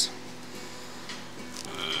hands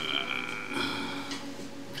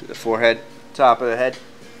to the forehead, top of the head,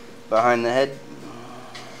 behind the head.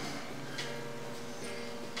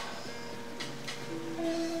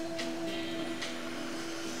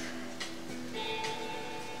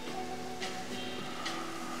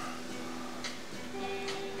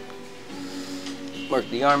 Work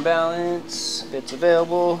the arm balance if it's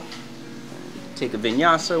available. Take a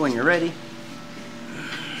vinyasa when you're ready.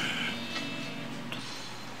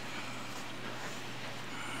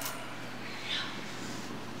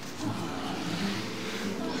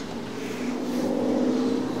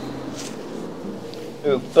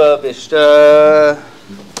 Upavishta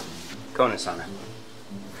Konasana.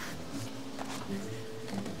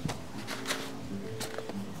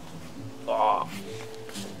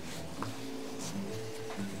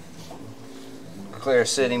 Clear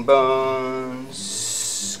sitting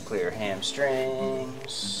bones, clear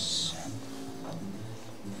hamstrings.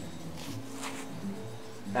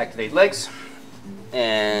 Activate legs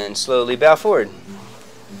and slowly bow forward.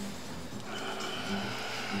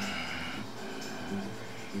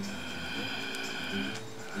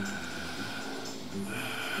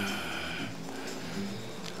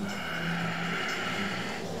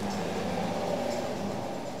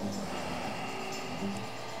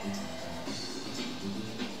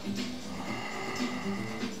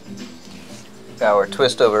 Power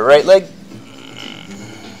twist over right leg.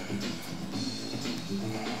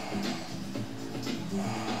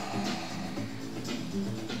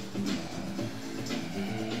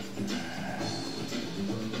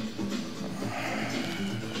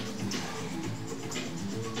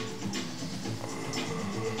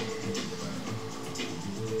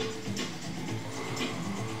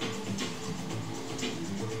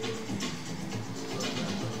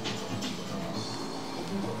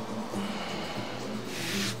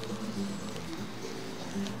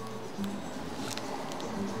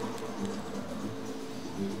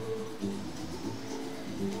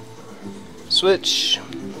 Switch.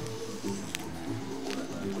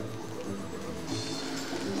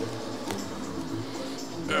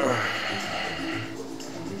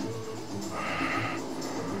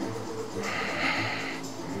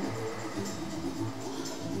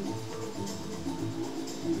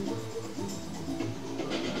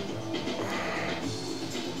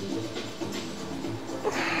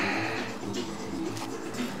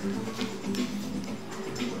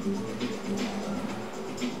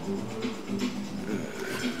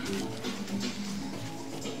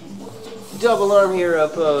 Double arm hero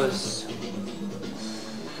pose.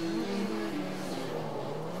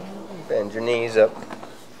 Bend your knees up.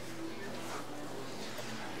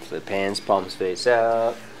 Flip hands, palms face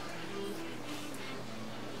out.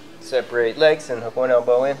 Separate legs and hook one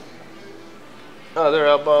elbow in. Other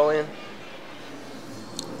elbow in.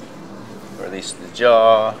 Release the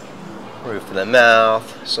jaw, roof of the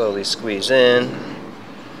mouth, slowly squeeze in.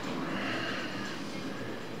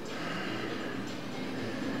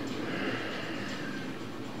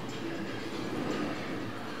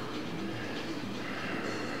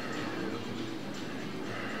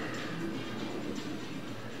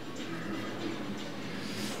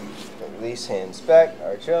 Release, hands back,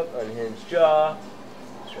 arch up, unhinge jaw,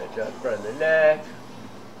 stretch out front of the neck.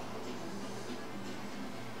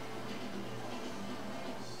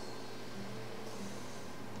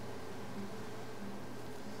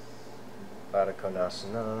 Baddha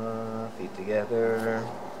Konasana, feet together.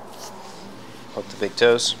 Hook the big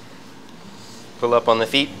toes. Pull up on the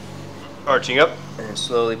feet, arching up, and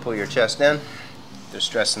slowly pull your chest down. If there's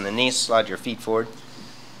stress in the knees, slide your feet forward.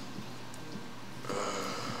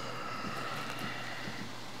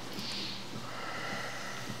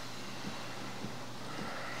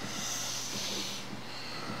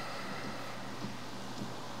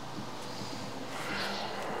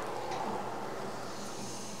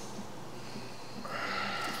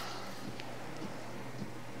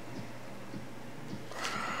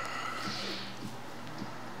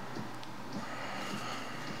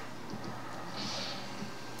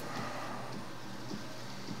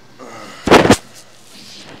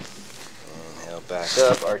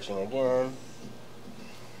 up, arching again.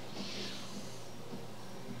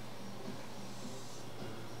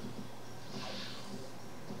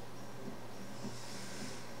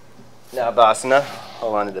 Navasana.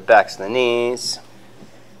 Hold on to the backs of the knees.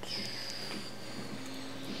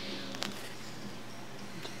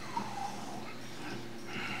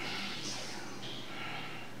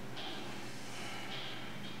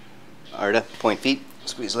 Ardha, point feet.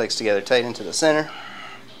 Squeeze legs together tight into the center.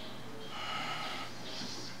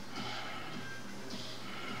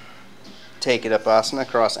 Take it up, asana,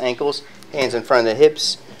 cross ankles, hands in front of the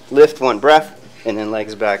hips, lift one breath, and then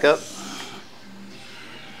legs back up.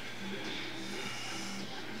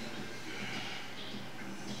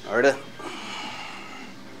 Ardha.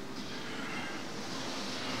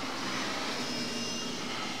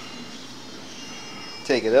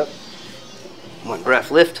 Take it up. One breath,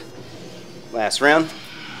 lift. Last round.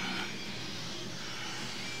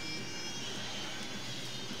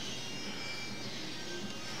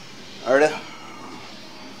 Ardha.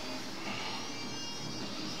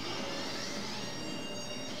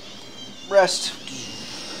 Rest.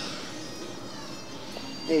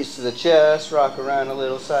 Knees to the chest, rock around a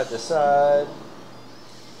little side to side.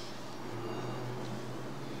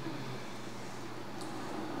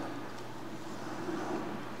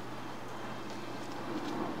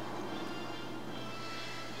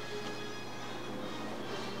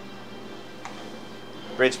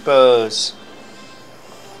 Bridge pose.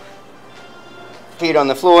 Feet on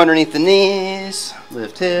the floor underneath the knees.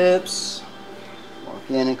 Lift hips. Walk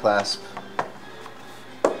in and clasp.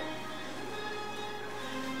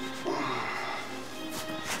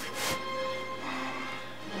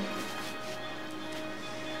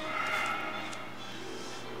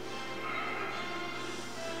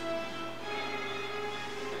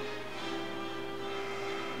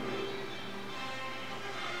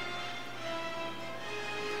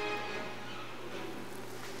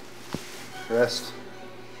 Rest.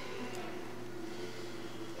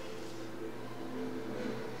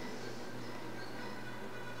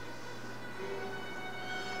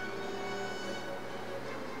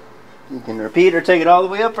 You can repeat or take it all the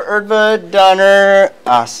way up for Urdhva Dhanur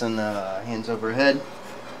Asana. Hands overhead.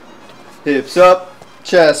 Hips up.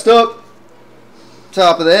 Chest up.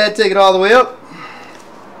 Top of the head. Take it all the way up.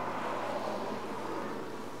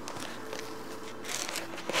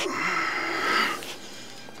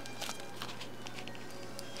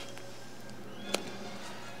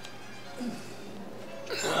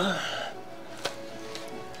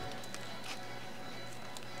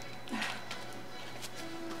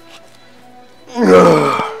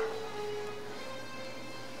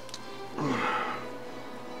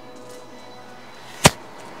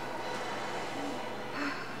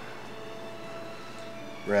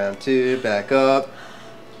 Round two, back up.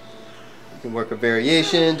 You can work a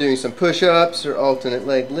variation, doing some push-ups or alternate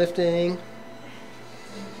leg lifting.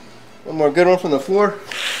 One more good one from the floor.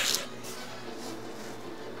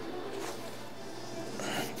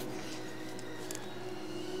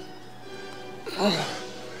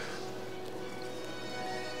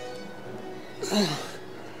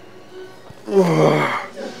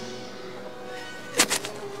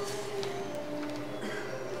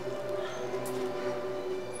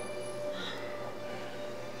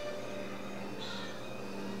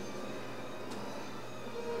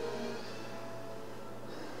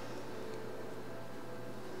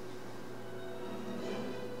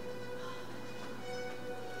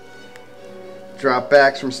 Drop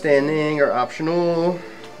backs from standing are optional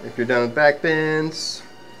if you're done with back bends.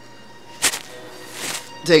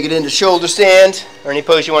 Take it into shoulder stand or any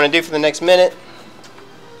pose you want to do for the next minute.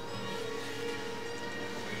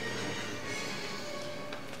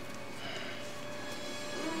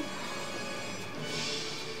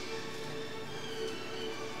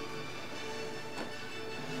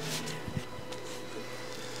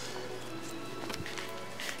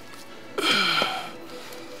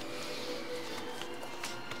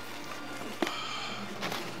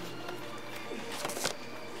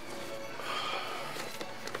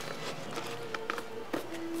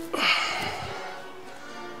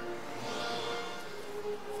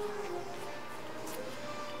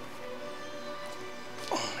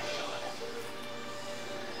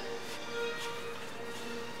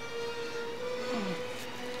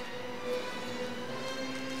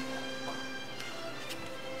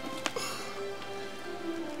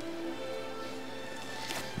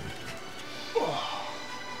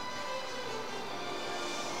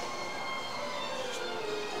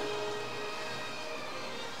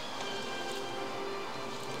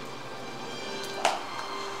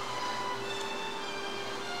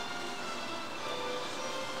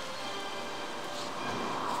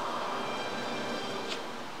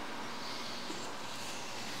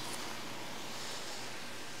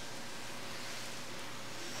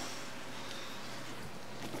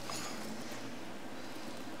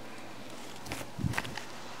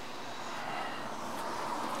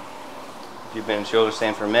 If you've been in shoulder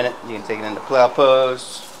stand for a minute, you can take it into plow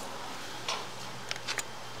pose.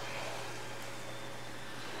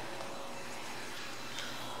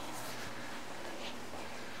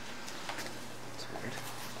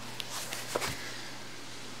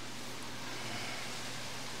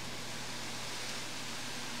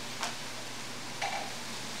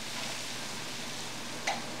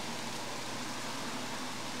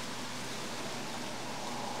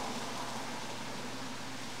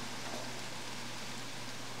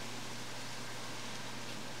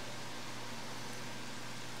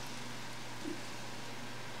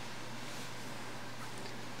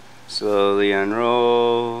 Slowly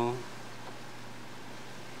unroll.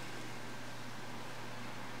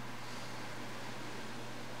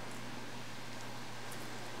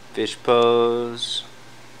 Fish pose.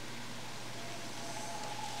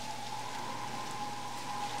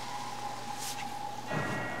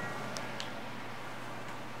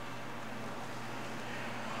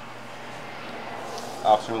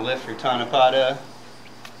 Optional lift for Tanapada.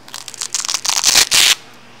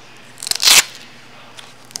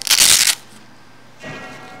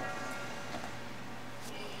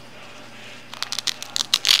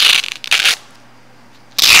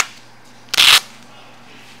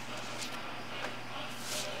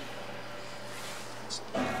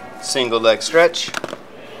 Single leg stretch.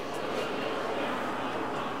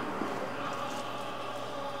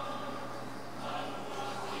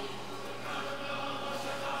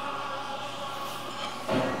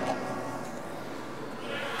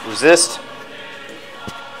 Resist.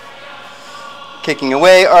 Kicking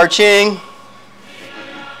away, arching.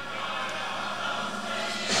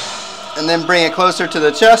 And then bring it closer to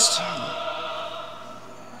the chest.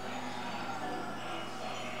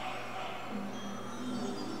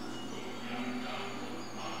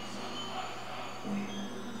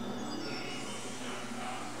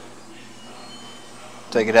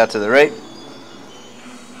 Take it out to the right.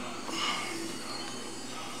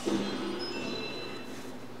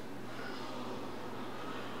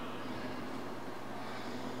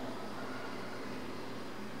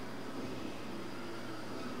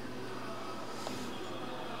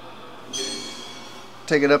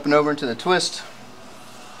 Take it up and over into the twist.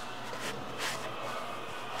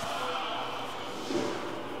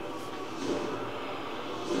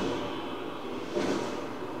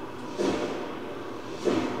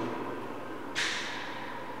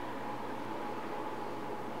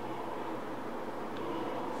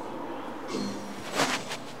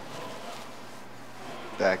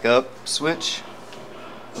 Back up, switch.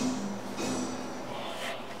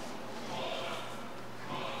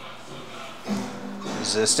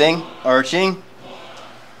 Resisting, arching.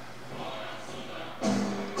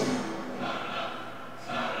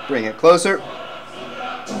 Bring it closer.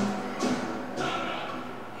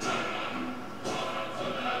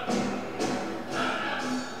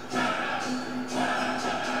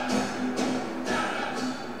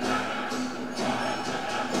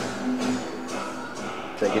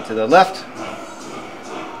 Take it to the left.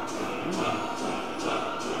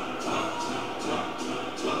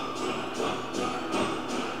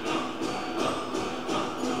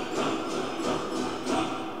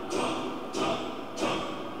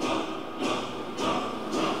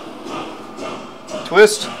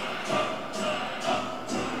 Twist.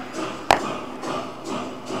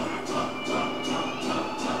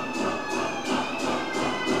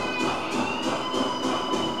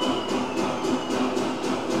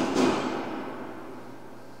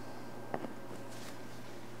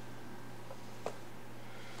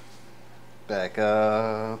 Back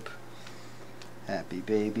up. Happy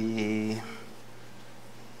baby.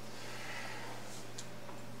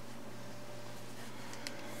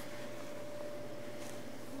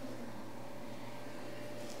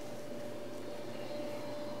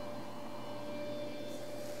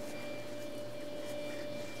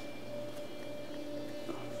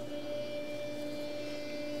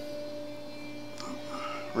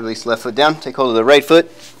 Release left foot down. Take hold of the right foot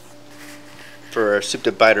for our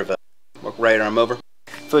Supta Bhairava. Walk right arm over.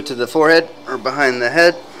 Foot to the forehead or behind the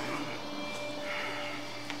head.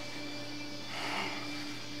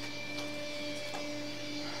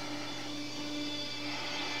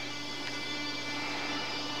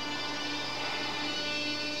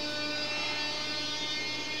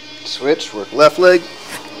 Switch, work left leg.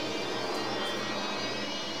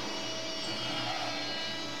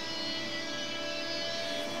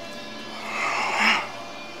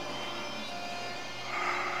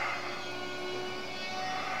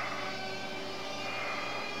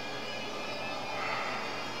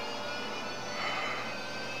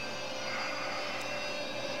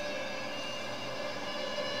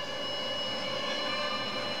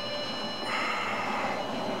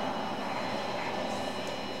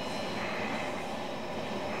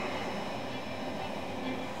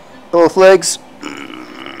 Both legs.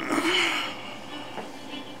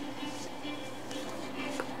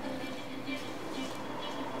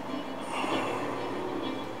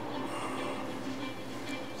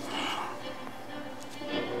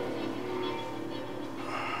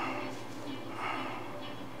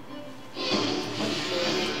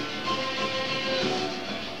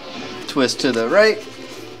 Twist to the right.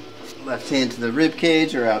 Left hand to the rib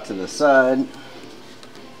cage or out to the side.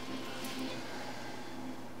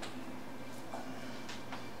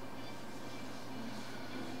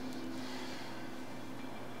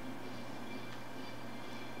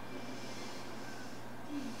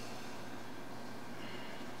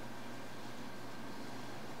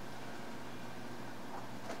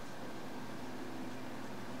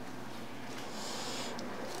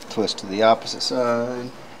 Twist to the opposite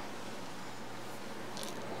side.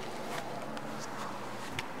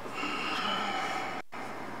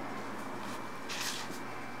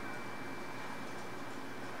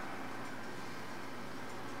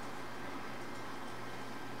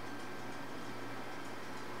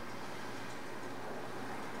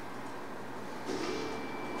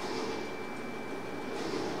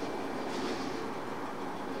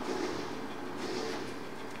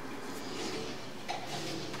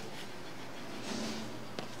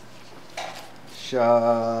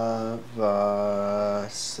 Shavasana.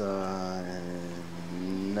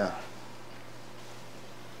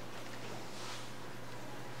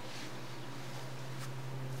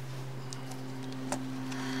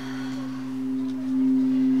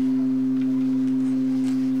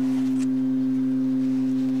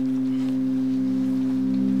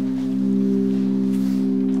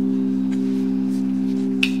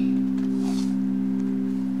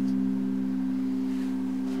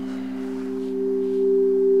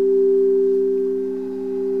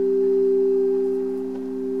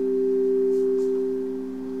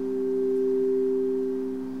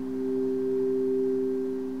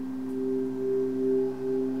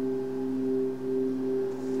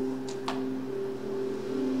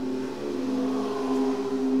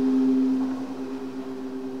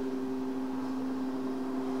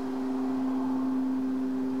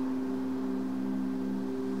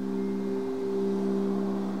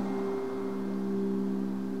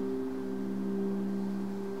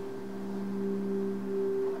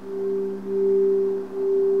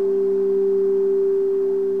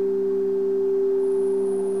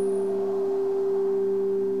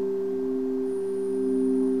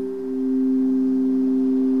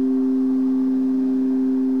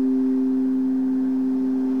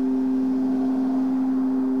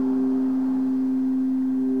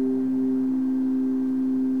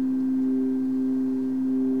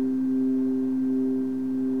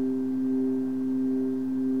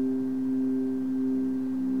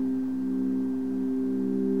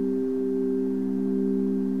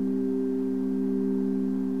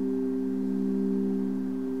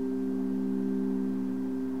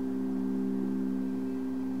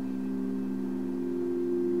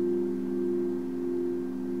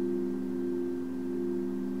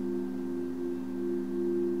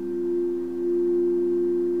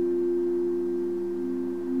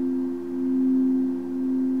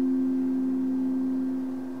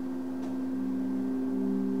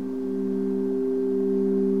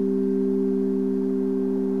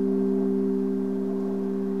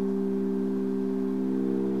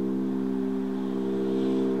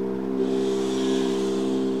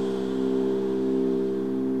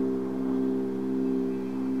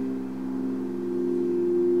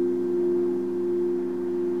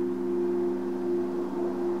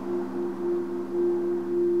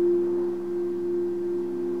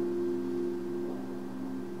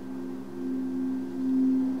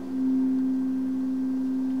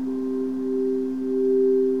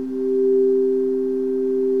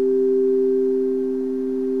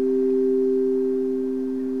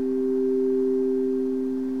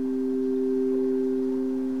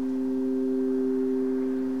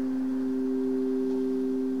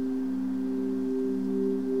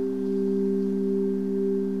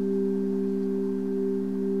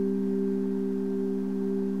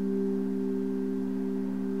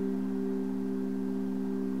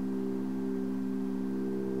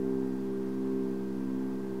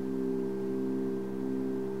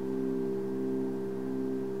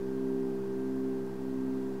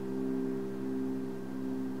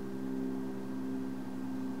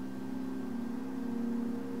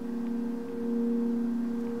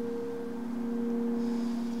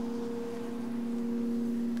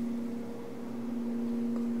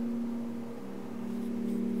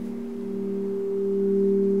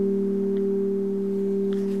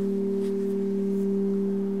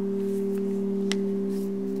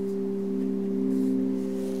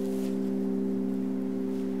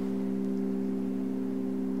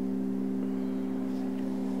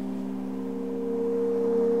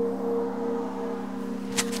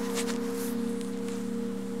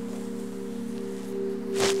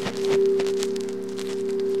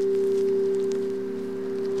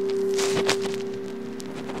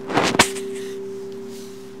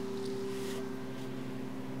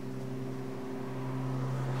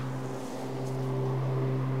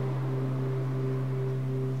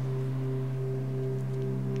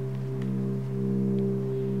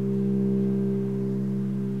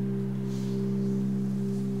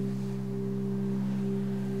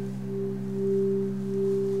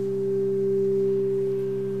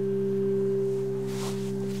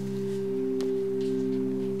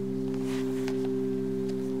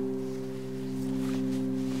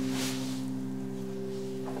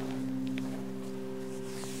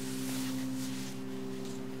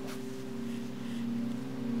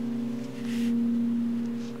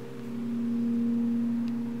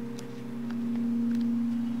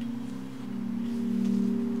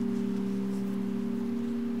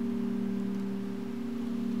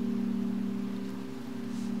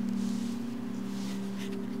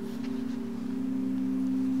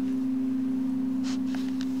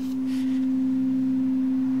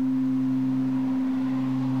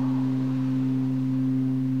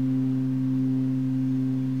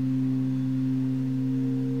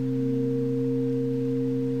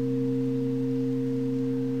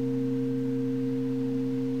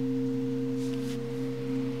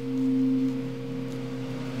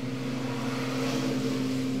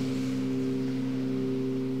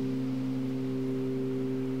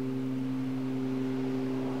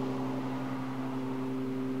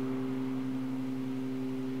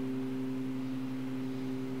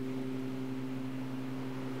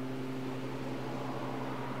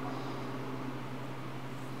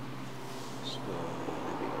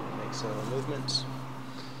 Subtle movements,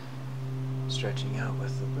 stretching out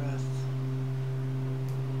with the breath.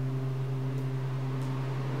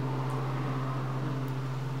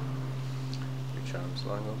 Reach arms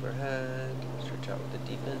long overhead, stretch out with a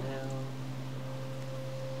deep inhale.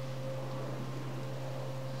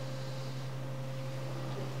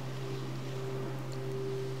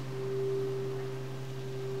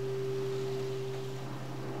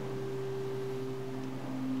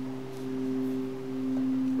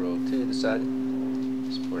 To the side,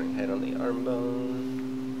 supporting head on the arm bone.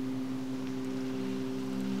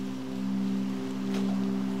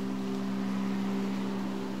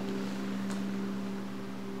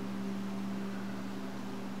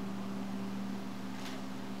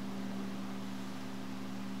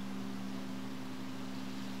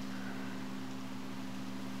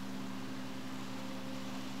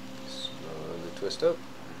 Slowly twist up.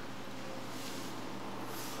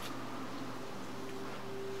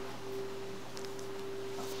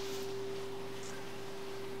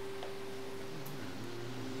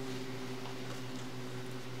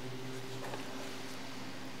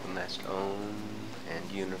 Next Om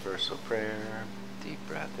and universal prayer. Deep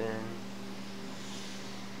breath in.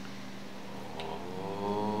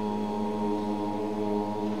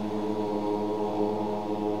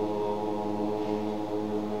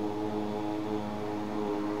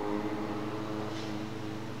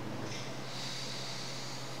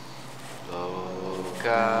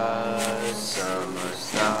 Loka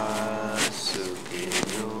samasta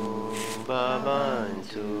sukhino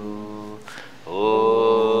bhavantu.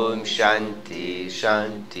 Om Shanti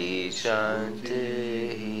Shanti Shanti.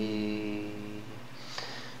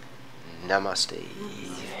 Namaste.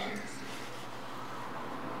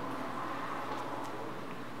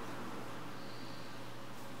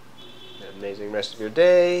 Have an amazing rest of your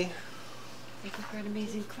day. Thank you for an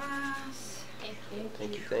amazing class.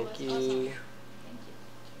 Thank you, thank you.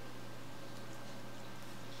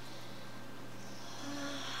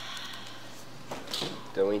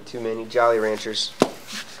 Don't eat too many Jolly Ranchers.